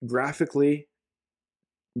 Graphically,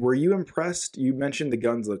 were you impressed? You mentioned the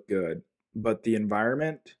guns look good, but the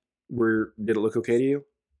environment, were did it look okay to you?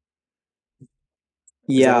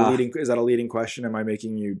 Yeah, Is that a leading question? Am I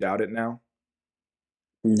making you doubt it now?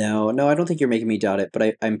 no, no, I don't think you're making me doubt it,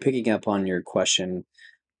 but I'm picking up on your question.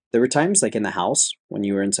 There were times like in the house when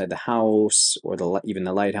you were inside the house or even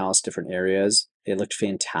the lighthouse, different areas, it looked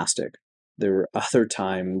fantastic. There were other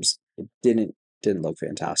times it didn't look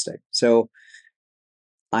fantastic. So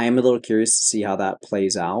I am a little curious to see how that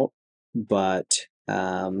plays out, but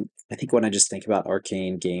I think when I just think about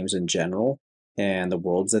Arcane games in general and the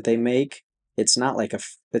worlds that they make, it's not like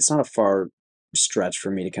it's not a far stretch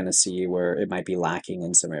for me to kind of see where it might be lacking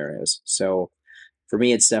in some areas. So for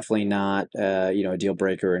me, it's definitely not a deal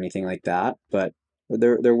breaker or anything like that. But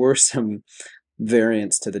there were some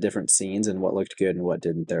variants to the different scenes and what looked good and what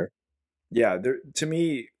didn't there. Yeah, there, to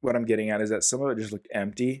me, what I'm getting at is that some of it just looked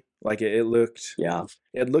empty. Like Yeah,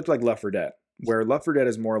 it looked like Left 4 Dead, where Left 4 Dead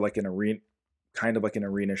is more like an arena, kind of like an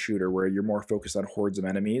arena shooter, where you're more focused on hordes of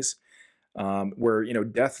enemies. Where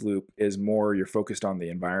Deathloop is more you're focused on the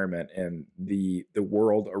environment and the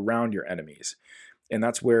world around your enemies, and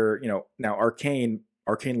that's where now Arcane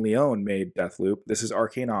Leon made Deathloop. This is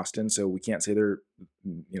Arcane Austin, so we can't say they're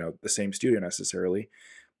the same studio necessarily,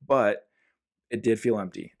 but it did feel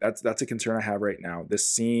empty. That's a concern I have right now. This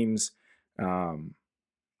seems, um,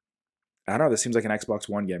 I don't know. This seems like an Xbox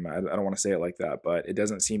One game. I don't want to say it like that, but it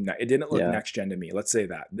doesn't seem. It didn't look yeah, next gen to me. Let's say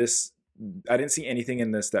that this. I didn't see anything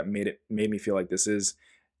in this that made me feel like this is.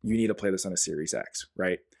 You need to play this on a Series X,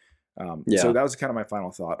 right? So yeah. that was kind of my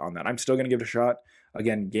final thought on that. I'm still going to give it a shot.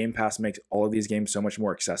 Again, Game Pass makes all of these games so much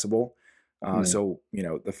more accessible. Mm. So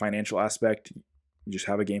the financial aspect, you just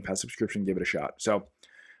have a Game Pass subscription, give it a shot. So,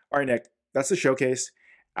 all right, Nick, that's the showcase.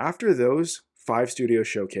 After those 5 studios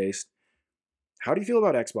showcased, how do you feel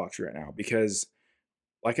about Xbox right now? Because,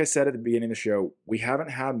 like I said at the beginning of the show, we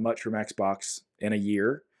haven't had much from Xbox in a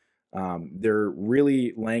year. They're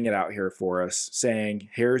really laying it out here for us, saying,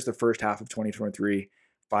 here's the first half of 2023,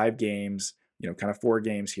 5 games, kind of 4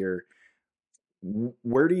 games here.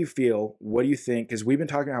 Where do you feel? What do you think? Because we've been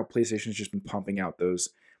talking about how PlayStation's just been pumping out those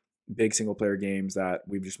big single player games that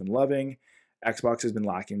we've just been loving. Xbox has been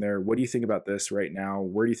lacking there. What do you think about this right now?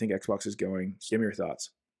 Where do you think Xbox is going? Give me your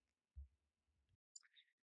thoughts.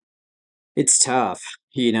 It's tough.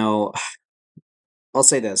 You know, I'll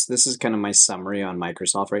say this. This is kind of my summary on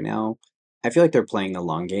Microsoft right now. I feel like they're playing the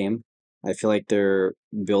long game. I feel like they're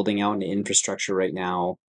building out an infrastructure right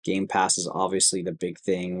now. Game Pass is obviously the big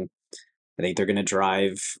thing. I think they're going to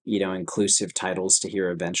drive inclusive titles to here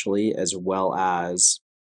eventually, as well as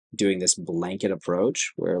doing this blanket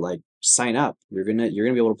approach where like sign up. You're gonna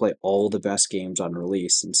be able to play all the best games on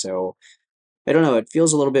release. And so I don't know, it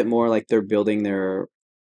feels a little bit more like they're building their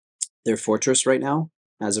fortress right now,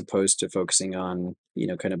 as opposed to focusing on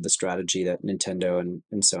kind of the strategy that Nintendo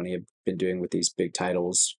and Sony have been doing with these big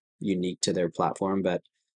titles unique to their platform. But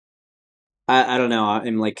I don't know.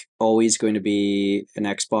 I'm like always going to be an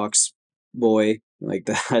Xbox boy. Like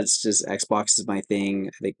that's just Xbox is my thing.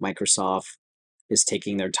 I think Microsoft is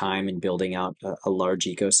taking their time in building out a large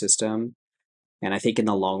ecosystem. And I think in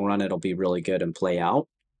the long run, it'll be really good and play out.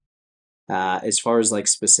 As far as like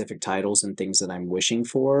specific titles and things that I'm wishing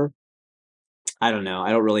for, I don't know.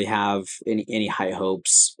 I don't really have any high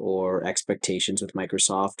hopes or expectations with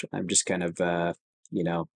Microsoft. I'm just kind of you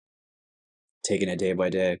know, taking it day by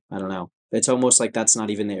day. I don't know. It's almost like that's not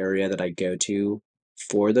even the area that I go to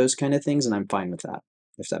for those kind of things, and I'm fine with that,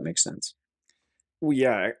 if that makes sense. Well,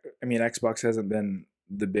 yeah, I mean, Xbox hasn't been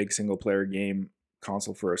the big single player game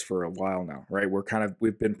console for us for a while now, right?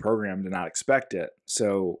 We've been programmed to not expect it.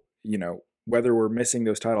 So, whether we're missing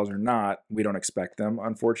those titles or not, we don't expect them,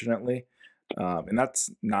 unfortunately. And that's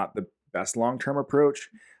not the best long term approach.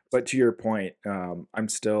 But to your point, I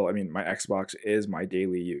mean, my Xbox is my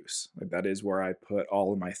daily use. Like, that is where I put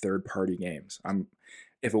all of my third party games.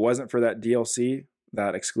 If it wasn't for that DLC,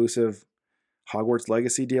 that exclusive Hogwarts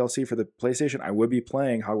Legacy DLC for the PlayStation, I would be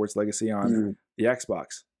playing Hogwarts Legacy on Mm. the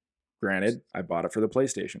Xbox. Granted, I bought it for the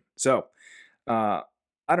PlayStation. So, uh,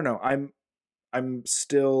 I don't know. I'm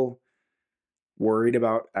still worried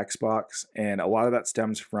about Xbox, and a lot of that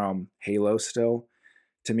stems from Halo. Still,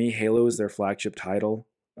 to me, Halo is their flagship title.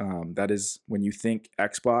 That is when you think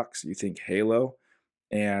Xbox, you think Halo,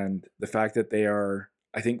 and the fact that they are,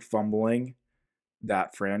 I think, fumbling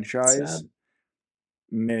that franchise Sad.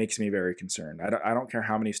 makes me very concerned. I don't care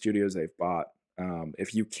how many studios they've bought.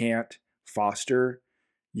 If you can't foster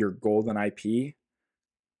your golden IP,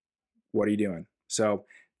 what are you doing? So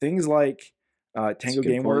things like That's a Tango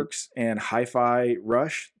good point. GameWorks and Hi-Fi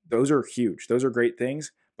Rush, those are huge. Those are great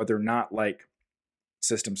things, but they're not like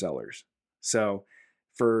system sellers. So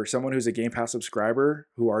for someone who's a Game Pass subscriber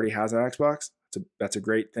who already has an Xbox, that's a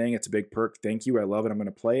great thing. It's a big perk. Thank you. I love it. I'm going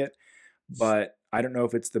to play it. But I don't know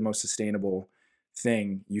if it's the most sustainable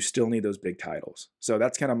thing. You still need those big titles. So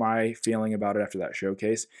that's kind of my feeling about it after that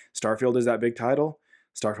showcase. Starfield is that big title.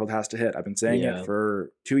 Starfield has to hit. I've been saying it Yeah.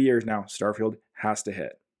 for 2 years now. Starfield has to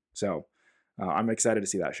hit. So I'm excited to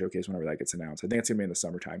see that showcase whenever that gets announced. I think it's going to be in the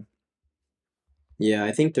summertime. Yeah,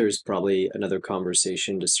 I think there's probably another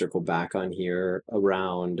conversation to circle back on here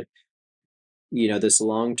around, this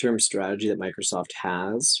long-term strategy that Microsoft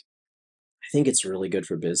has. I think it's really good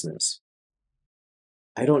for business.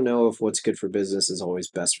 I don't know if what's good for business is always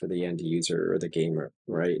best for the end user or the gamer,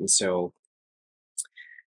 right? And so,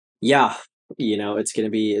 yeah, it's gonna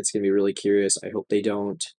be really curious. I hope they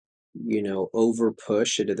don't, over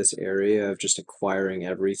push into this area of just acquiring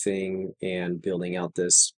everything and building out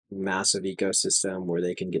this massive ecosystem where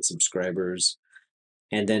they can get subscribers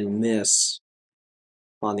and then miss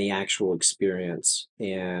on the actual experience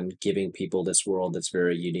and giving people this world that's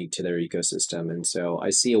very unique to their ecosystem. And so I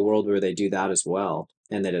see a world where they do that as well,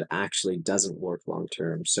 and that it actually doesn't work long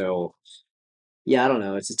term. So yeah, I don't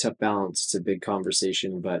know. It's a tough balance. It's a big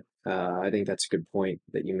conversation, but I think that's a good point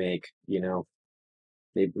that you make.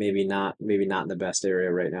 Maybe not in the best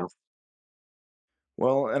area right now.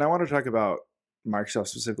 Well, and I want to talk about Microsoft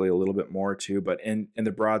specifically a little bit more too, but in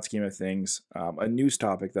the broad scheme of things, a news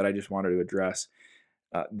topic that I just wanted to address.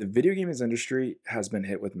 The video games industry has been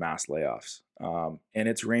hit with mass layoffs, and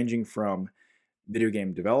it's ranging from video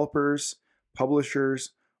game developers,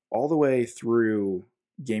 publishers, all the way through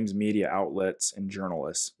games media outlets and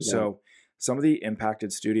journalists. Yeah, So some of the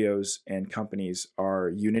impacted studios and companies are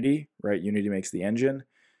Unity, right? Unity makes the engine.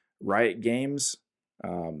 Riot Games,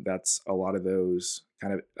 that's a lot of those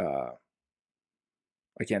kind of.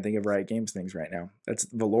 I can't think of Riot Games things right now. That's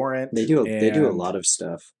they Valorant do a and lot of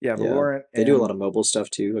stuff. yeah, Yeah, Valorant they do a and lot of mobile stuff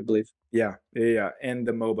too, I believe. yeah, and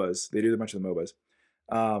the MOBAs. They do a bunch of the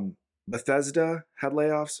MOBAs. Bethesda had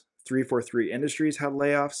layoffs. 343 Industries had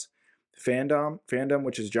layoffs. Fandom,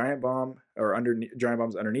 which is Giant Bomb or under Giant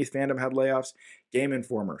Bomb's underneath Fandom had layoffs. Game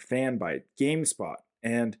Informer, Fanbyte, GameSpot,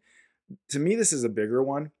 and to me this is a bigger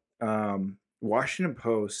one. Washington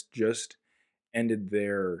Post just ended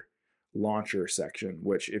their launcher section,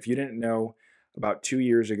 which if you didn't know, about 2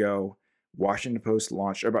 years ago, Washington Post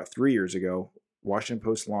launched, or about 3 years ago, Washington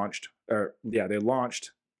Post launched, they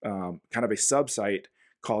launched kind of a sub-site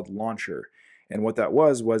called Launcher. And what that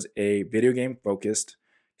was a video game focused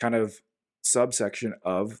kind of subsection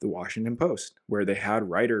of the Washington Post, where they had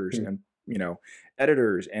writers Hmm. and,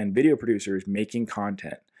 editors and video producers making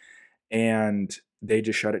content. And they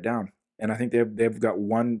just shut it down. And I think they've got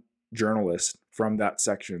one journalist from that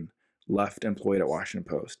section left employed at Washington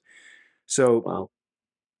Post. So Wow.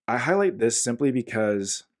 I highlight this simply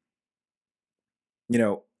because,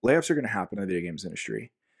 layoffs are going to happen in the video games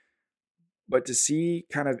industry. But to see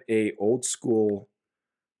kind of a old school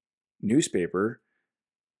newspaper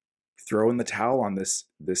throw in the towel on this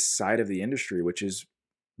side of the industry, which is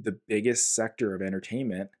the biggest sector of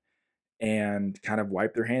entertainment, and kind of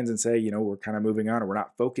wipe their hands and say, we're kind of moving on or we're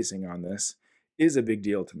not focusing on this, is a big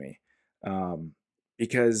deal to me.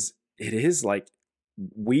 Because it is like,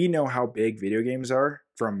 we know how big video games are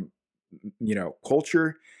from,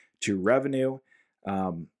 culture to revenue.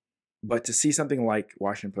 Um, but to see something like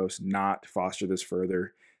Washington Post not foster this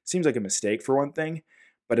further seems like a mistake for one thing,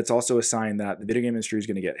 but it's also a sign that the video game industry is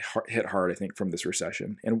going to get hit hard, I think, from this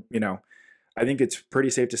recession. And, I think it's pretty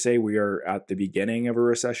safe to say we are at the beginning of a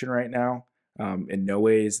recession right now. In no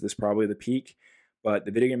way is this probably the peak, but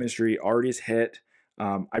the video game industry already is hit.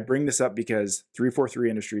 I bring this up because 343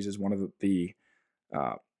 Industries is one of the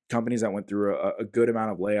companies that went through a good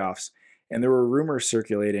amount of layoffs. And there were rumors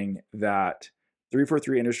circulating that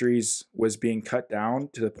 343 Industries was being cut down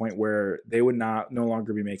to the point where they would no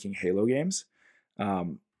longer be making Halo games.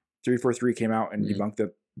 343 came out and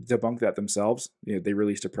Mm. debunked that themselves. They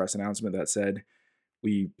released a press announcement that said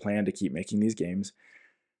we plan to keep making these games.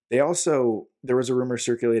 There was a rumor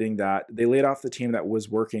circulating that they laid off the team that was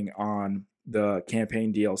working on the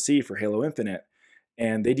campaign DLC for Halo Infinite,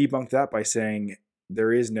 and they debunked that by saying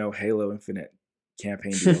there is no Halo Infinite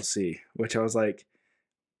campaign DLC, which I was like,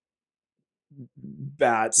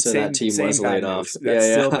 bad, So that team same was laid bad off. news. That's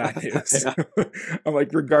Yeah, still bad yeah. news. Yeah. I'm like,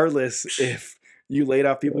 regardless if you laid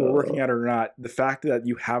off people who were working Uh, on it or not, the fact that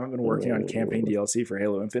you haven't been working on campaign uh, DLC for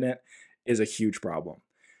Halo Infinite is a huge problem. oh,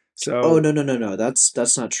 So no, no, no, no.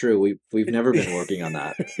 That's not true. We've it, never been working on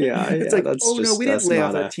that. Yeah, it's yeah. like, oh no, we didn't That's lay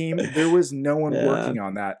off not that a. team. There was no one Yeah. working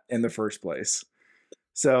on that in the first place.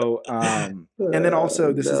 So, and then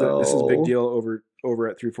also this is a big No. deal over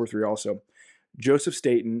at 343 also. Joseph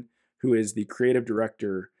Staten, who is the creative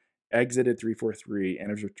director, exited 343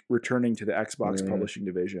 and is returning to the Xbox Mm, publishing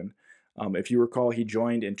division. If you recall, he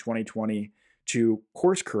joined in 2020 to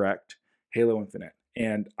course correct Halo Infinite,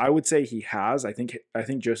 and I would say he has. I think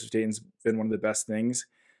Joseph Staten's been one of the best things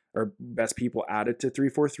or best people added to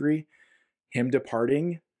 343. Him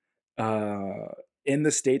departing uh, in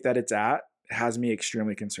the state that it's at has me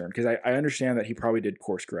extremely concerned because I understand that he probably did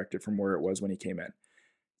course correct it from where it was when he came in.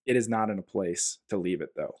 It is not in a place to leave it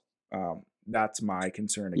though. That's my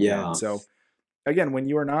concern again. Yeah. So again, when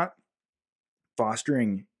you are not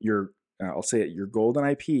fostering your, I'll say it, your golden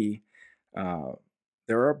IP, uh,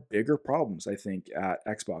 there are bigger problems I think at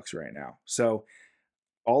Xbox right now. So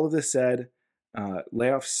all of this said,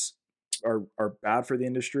 layoffs are bad for the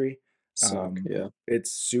industry. Suck. Yeah.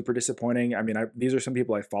 It's super disappointing. I mean, these are some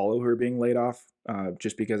people I follow who are being laid off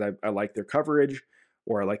just because I like their coverage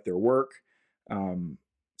or I like their work. Um,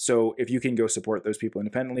 so if you can go support those people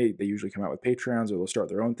independently, they usually come out with Patreons or they'll start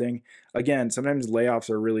their own thing. Again, sometimes layoffs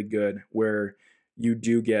are really good where you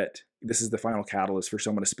do get this is the final catalyst for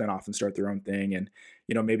someone to spin off and start their own thing, and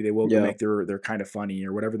maybe they will go Yeah. make their kind of funny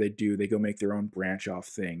or whatever they do. They go make their own branch off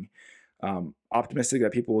thing. Optimistic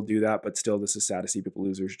that people will do that, but still, this is sad to see people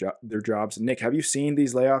lose their jobs. Nick, have you seen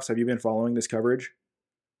these layoffs? Have you been following this coverage?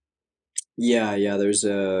 Yeah, yeah. There's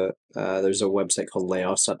a website called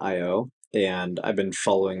layoffs.io, and I've been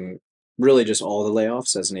following really just all the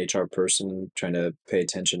layoffs as an HR person, trying to pay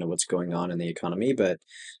attention to what's going on in the economy. But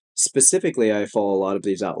specifically, I follow a lot of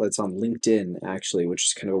these outlets on LinkedIn, actually, which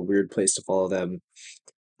is kind of a weird place to follow them.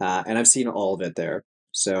 And I've seen all of it there.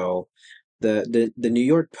 So the New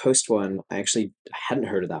York Post one, I actually hadn't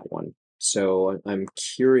heard of that one. So I'm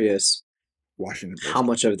curious Washington how Post.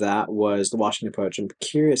 much of that was the Washington Post. I'm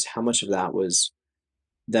curious how much of that was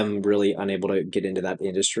them really unable to get into that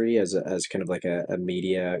industry as kind of like a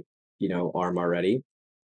media, arm already.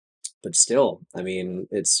 But still, I mean,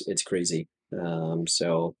 it's crazy.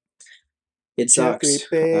 So it Jeffrey sucks.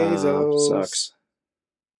 Sucks. Bezos.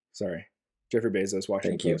 Sorry, Jeffrey Bezos,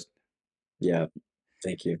 Washington Thank you. Post. Yeah,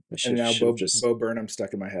 thank you. I And now should have just Bo Burnham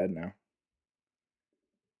stuck in my head now.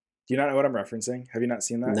 Do you not know what I'm referencing? Have you not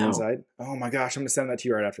seen that no. inside? Oh my gosh, I'm gonna send that to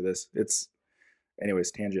you right after this. It's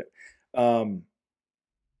anyways tangent. Um,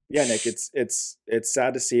 yeah, Nick, it's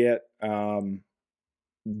sad to see it.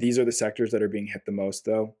 These are the sectors that are being hit the most,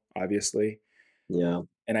 though, obviously. Yeah.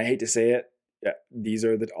 And I hate to say it, yeah, these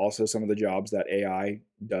are also some of the jobs that AI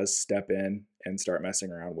does step in and start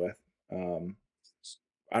messing around with. Um,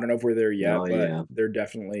 I don't know if we're there Oh yet, but yeah. they're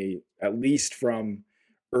definitely, at least from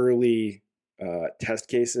early test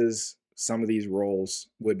cases, some of these roles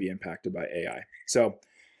would be impacted by AI. So,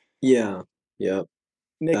 Yeah. Yep.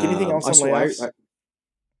 Nick, anything else on So layoffs?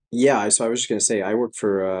 yeah, so I was just gonna say I work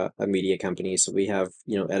for a media company, so we have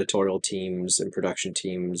editorial teams and production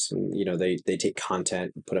teams, and they take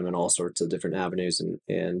content and put them in all sorts of different avenues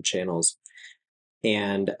and channels.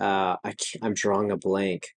 And I'm drawing a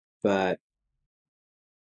blank, but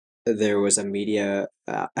there was a media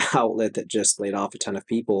outlet that just laid off a ton of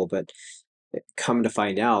people, but come to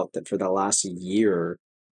find out that for the last year,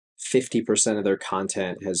 50% of their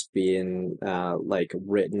content has been like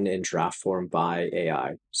written in draft form by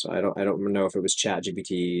AI. So I don't know if it was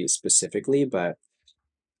ChatGPT specifically, but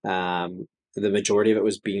the majority of it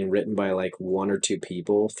was being written by like one or two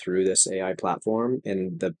people through this AI platform,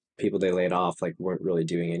 and the people they laid off like weren't really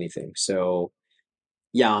doing anything. So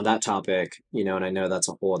yeah, on that topic, and I know that's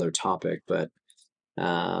a whole other topic, but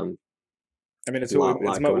um, I mean, lot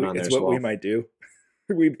going on there it's as what we well. might do.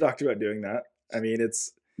 We've talked about doing that. I mean,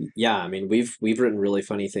 it's Yeah, I mean we've written really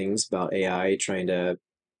funny things about AI trying to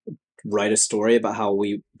write a story about how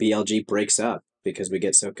BLG breaks up because we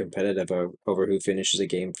get so competitive over who finishes a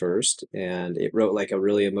game first. And it wrote like a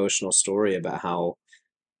really emotional story about how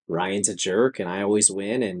Ryan's a jerk and I always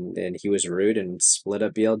win, and he was rude and split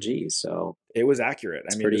up BLG. So it was accurate.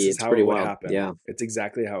 I mean, this is it's how pretty it would wild. happen. Yeah. It's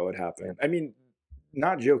exactly how it would Yeah. happen. I mean,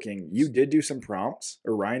 not joking. You did do some prompts,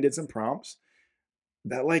 or Ryan did some prompts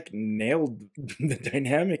that like nailed the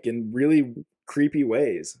dynamic in really creepy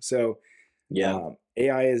ways. So Yeah.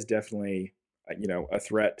 AI is definitely a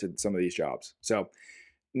threat to some of these jobs. So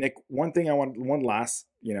Nick, one last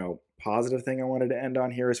positive thing I wanted to end on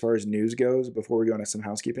here as far as news goes before we go into some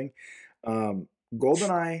housekeeping.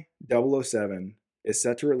 GoldenEye 007 is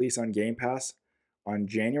set to release on Game Pass on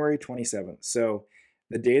January 27th. So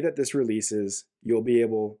the day that this releases, you'll be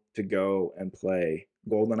able to go and play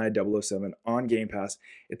GoldenEye 007 on Game Pass.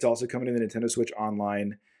 It's also coming to the Nintendo Switch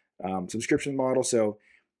Online subscription model, so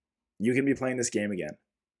you can be playing this game again.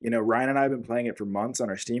 Ryan and I have been playing it for months on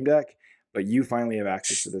our Steam Deck, but you finally have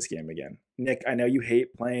access to this game again. Nick, I know you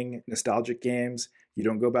hate playing nostalgic games. You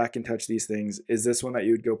don't go back and touch these things. Is this one that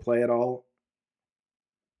you would go play at all?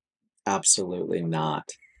 Absolutely not.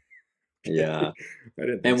 Okay. Yeah. I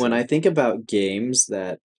didn't think And when so. I think about games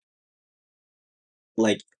that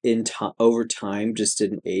like in time over time just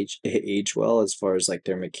didn't age well as far as like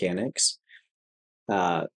their mechanics,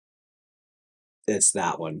 uh it's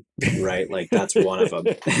that one, right? Like that's one of them.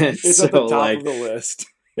 And It's at the so top like, of the list.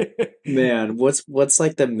 man, what's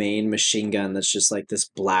like the main machine gun that's just like this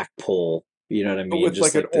black pole? You know what I mean? With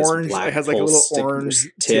Just like an like this orange, it black has like a pole little stick orange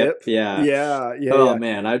tip. tip. Yeah. Yeah, yeah, Oh yeah.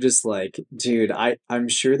 man, I just like, dude, I'm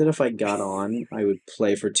sure that if I got on, I would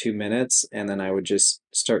play for 2 minutes and then I would just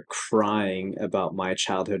start crying about my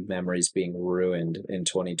childhood memories being ruined in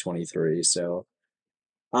 2023. So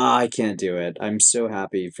I can't do it. I'm so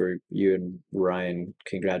happy for you and Ryan.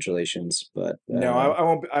 Congratulations. But No, I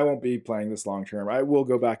won't. I won't be playing this long term. I will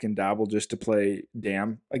go back and dabble just to play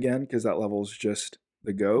Dam again because that level is just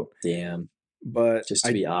the goat. damn, But just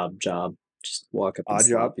to I be odd job, just walk up and Odd Job,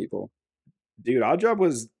 slap people. dude. Odd Job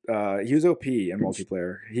was he was OP in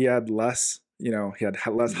multiplayer. He had less, he had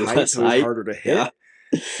less height, Less so he was height. harder to Yeah.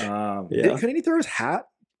 hit. Yeah. Couldn't he throw his hat?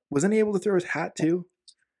 Wasn't he able to throw his hat too?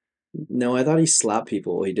 No, I thought he slapped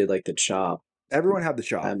people. He did like the chop. Everyone had the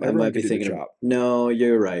chop. I Everyone might be could do the thinking of chop. no,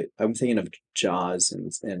 you're right. I'm thinking of Jaws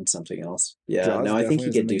and something else. Yeah, Jaws no, I think definitely he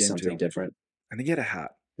was in could the do game something too. different. I think he had a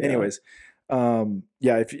hat. Yeah. Anyways,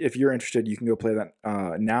 yeah, if you're interested, you can go play that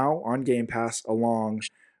now on Game Pass along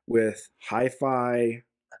with Hi-Fi.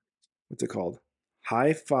 What's it called?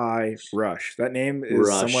 Hi-Fi Rush. That name is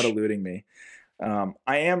somewhat Rush. eluding me.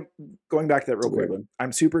 I am going back to that It's a real quick. weird one.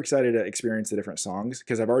 I'm super excited to experience the different songs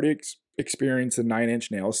because I've already experienced a Nine Inch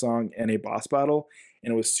Nails song in a boss battle,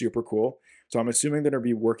 and it was super cool. So I'm assuming that I'll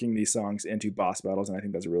be working these songs into boss battles, and I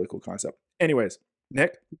think that's a really cool concept. Anyways,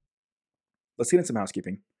 Nick, let's get into some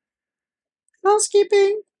housekeeping.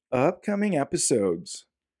 Housekeeping. Upcoming episodes.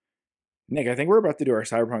 Nick, I think we're about to do our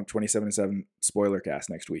Cyberpunk 2077 spoiler cast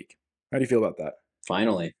next week. How do you feel about that?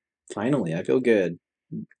 Finally. Finally, I feel good.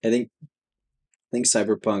 I think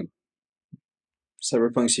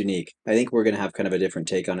Cyberpunk's unique. I think we're gonna have kind of a different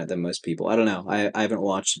take on it than most people. I don't know. I haven't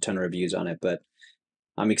watched a ton of reviews on it, but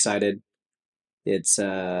I'm excited. It's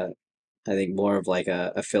I think more of like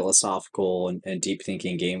a philosophical and deep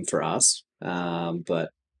thinking game for us. But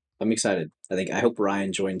I'm excited. I hope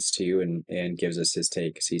Ryan joins too and gives us his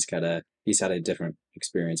take because he's had a different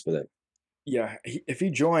experience with it. Yeah, if he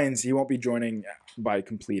joins, he won't be joining by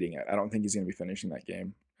completing it. I don't think he's going to be finishing that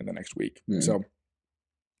game in the next week. Mm. So,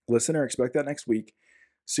 listener, expect that next week.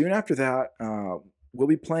 Soon after that, we'll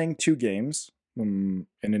be playing 2 games. In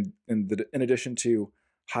addition to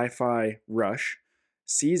Hi-Fi Rush,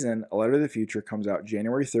 Season A Letter to the Future comes out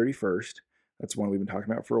January 31st. That's one we've been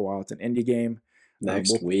talking about for a while. It's an indie game.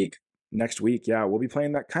 Next week. Next week, yeah, we'll be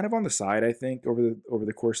playing that kind of on the side, I think, over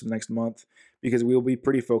the course of the next month, because we'll be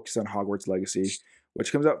pretty focused on Hogwarts Legacy,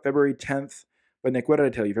 which comes out February 10th. But Nick, what did I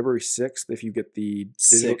tell you? February 6th, if you get the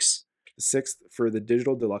digital, 6th for the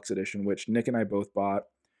digital deluxe edition, which Nick and I both bought.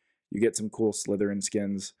 You get some cool Slytherin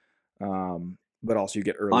skins, but also you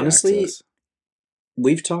get early Honestly, access.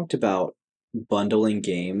 we've talked about bundling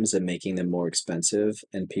games and making them more expensive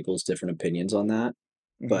and people's different opinions on that.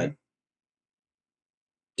 But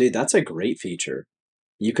dude, that's a great feature.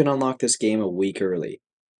 You can unlock this game a week early.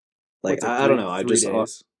 Like What's it, I don't know. I 3 just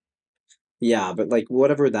days? yeah, but like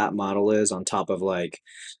whatever that model is on top of like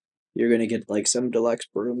you're gonna get like some deluxe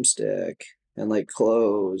broomstick and like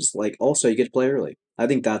clothes. Like also you get to play early. I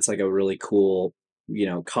think that's like a really cool,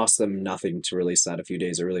 cost them nothing to release that a few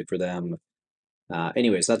days early for them.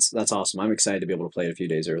 Anyways, that's awesome. I'm excited to be able to play it a few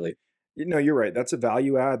days early. No, you're right. That's a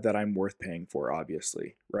value add that I'm worth paying for,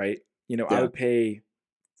 obviously, right? I Yeah. would pay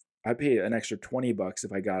an extra $20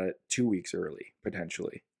 if I got it 2 weeks early,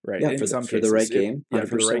 potentially, right? Yeah, In some for the right cases, game, for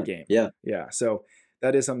the right 100%. game, Yeah. yeah. So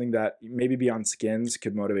that is something that maybe beyond skins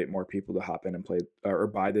could motivate more people to hop in and play or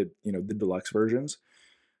buy the deluxe versions.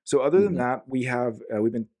 So other than Hmm. that, we've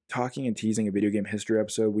been talking and teasing a video game history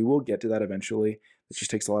episode. We will get to that eventually. It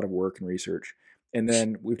just takes a lot of work and research. And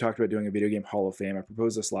then we've talked about doing a video game Hall of Fame. I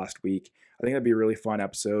proposed this last week. I think that'd be a really fun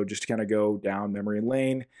episode just to kind of go down memory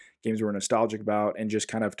lane, games we're nostalgic about, and just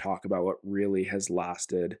kind of talk about what really has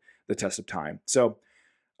lasted the test of time. So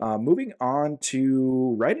moving on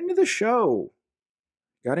to right into the show.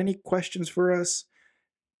 Got any questions for us?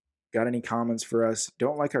 Got any comments for us?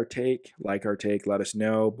 Don't like our take, let us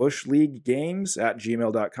know.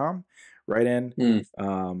 bushleaguegames@gmail.com. Write in.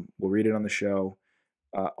 We'll read it on the show.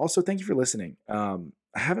 Also, thank you for listening. I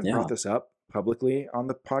haven't Yeah. brought this up publicly on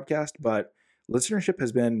the podcast, but listenership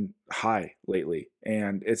has been high lately.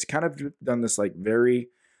 And it's kind of done this like very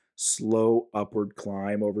slow upward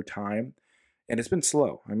climb over time. And it's been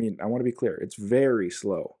slow. I mean, I want to be clear, it's very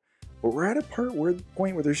slow. But we're at a point where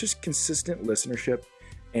there's just consistent listenership.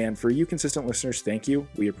 And for you consistent listeners, thank you.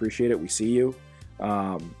 We appreciate it. We see you.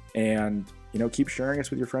 And keep sharing us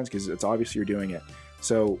with your friends because it's obvious you're doing it.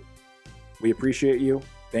 So we appreciate you.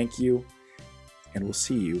 Thank you. And we'll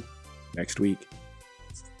see you next week.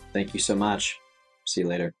 Thank you so much. See you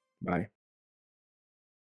later. Bye.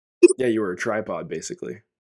 Yeah, you were a tripod, basically.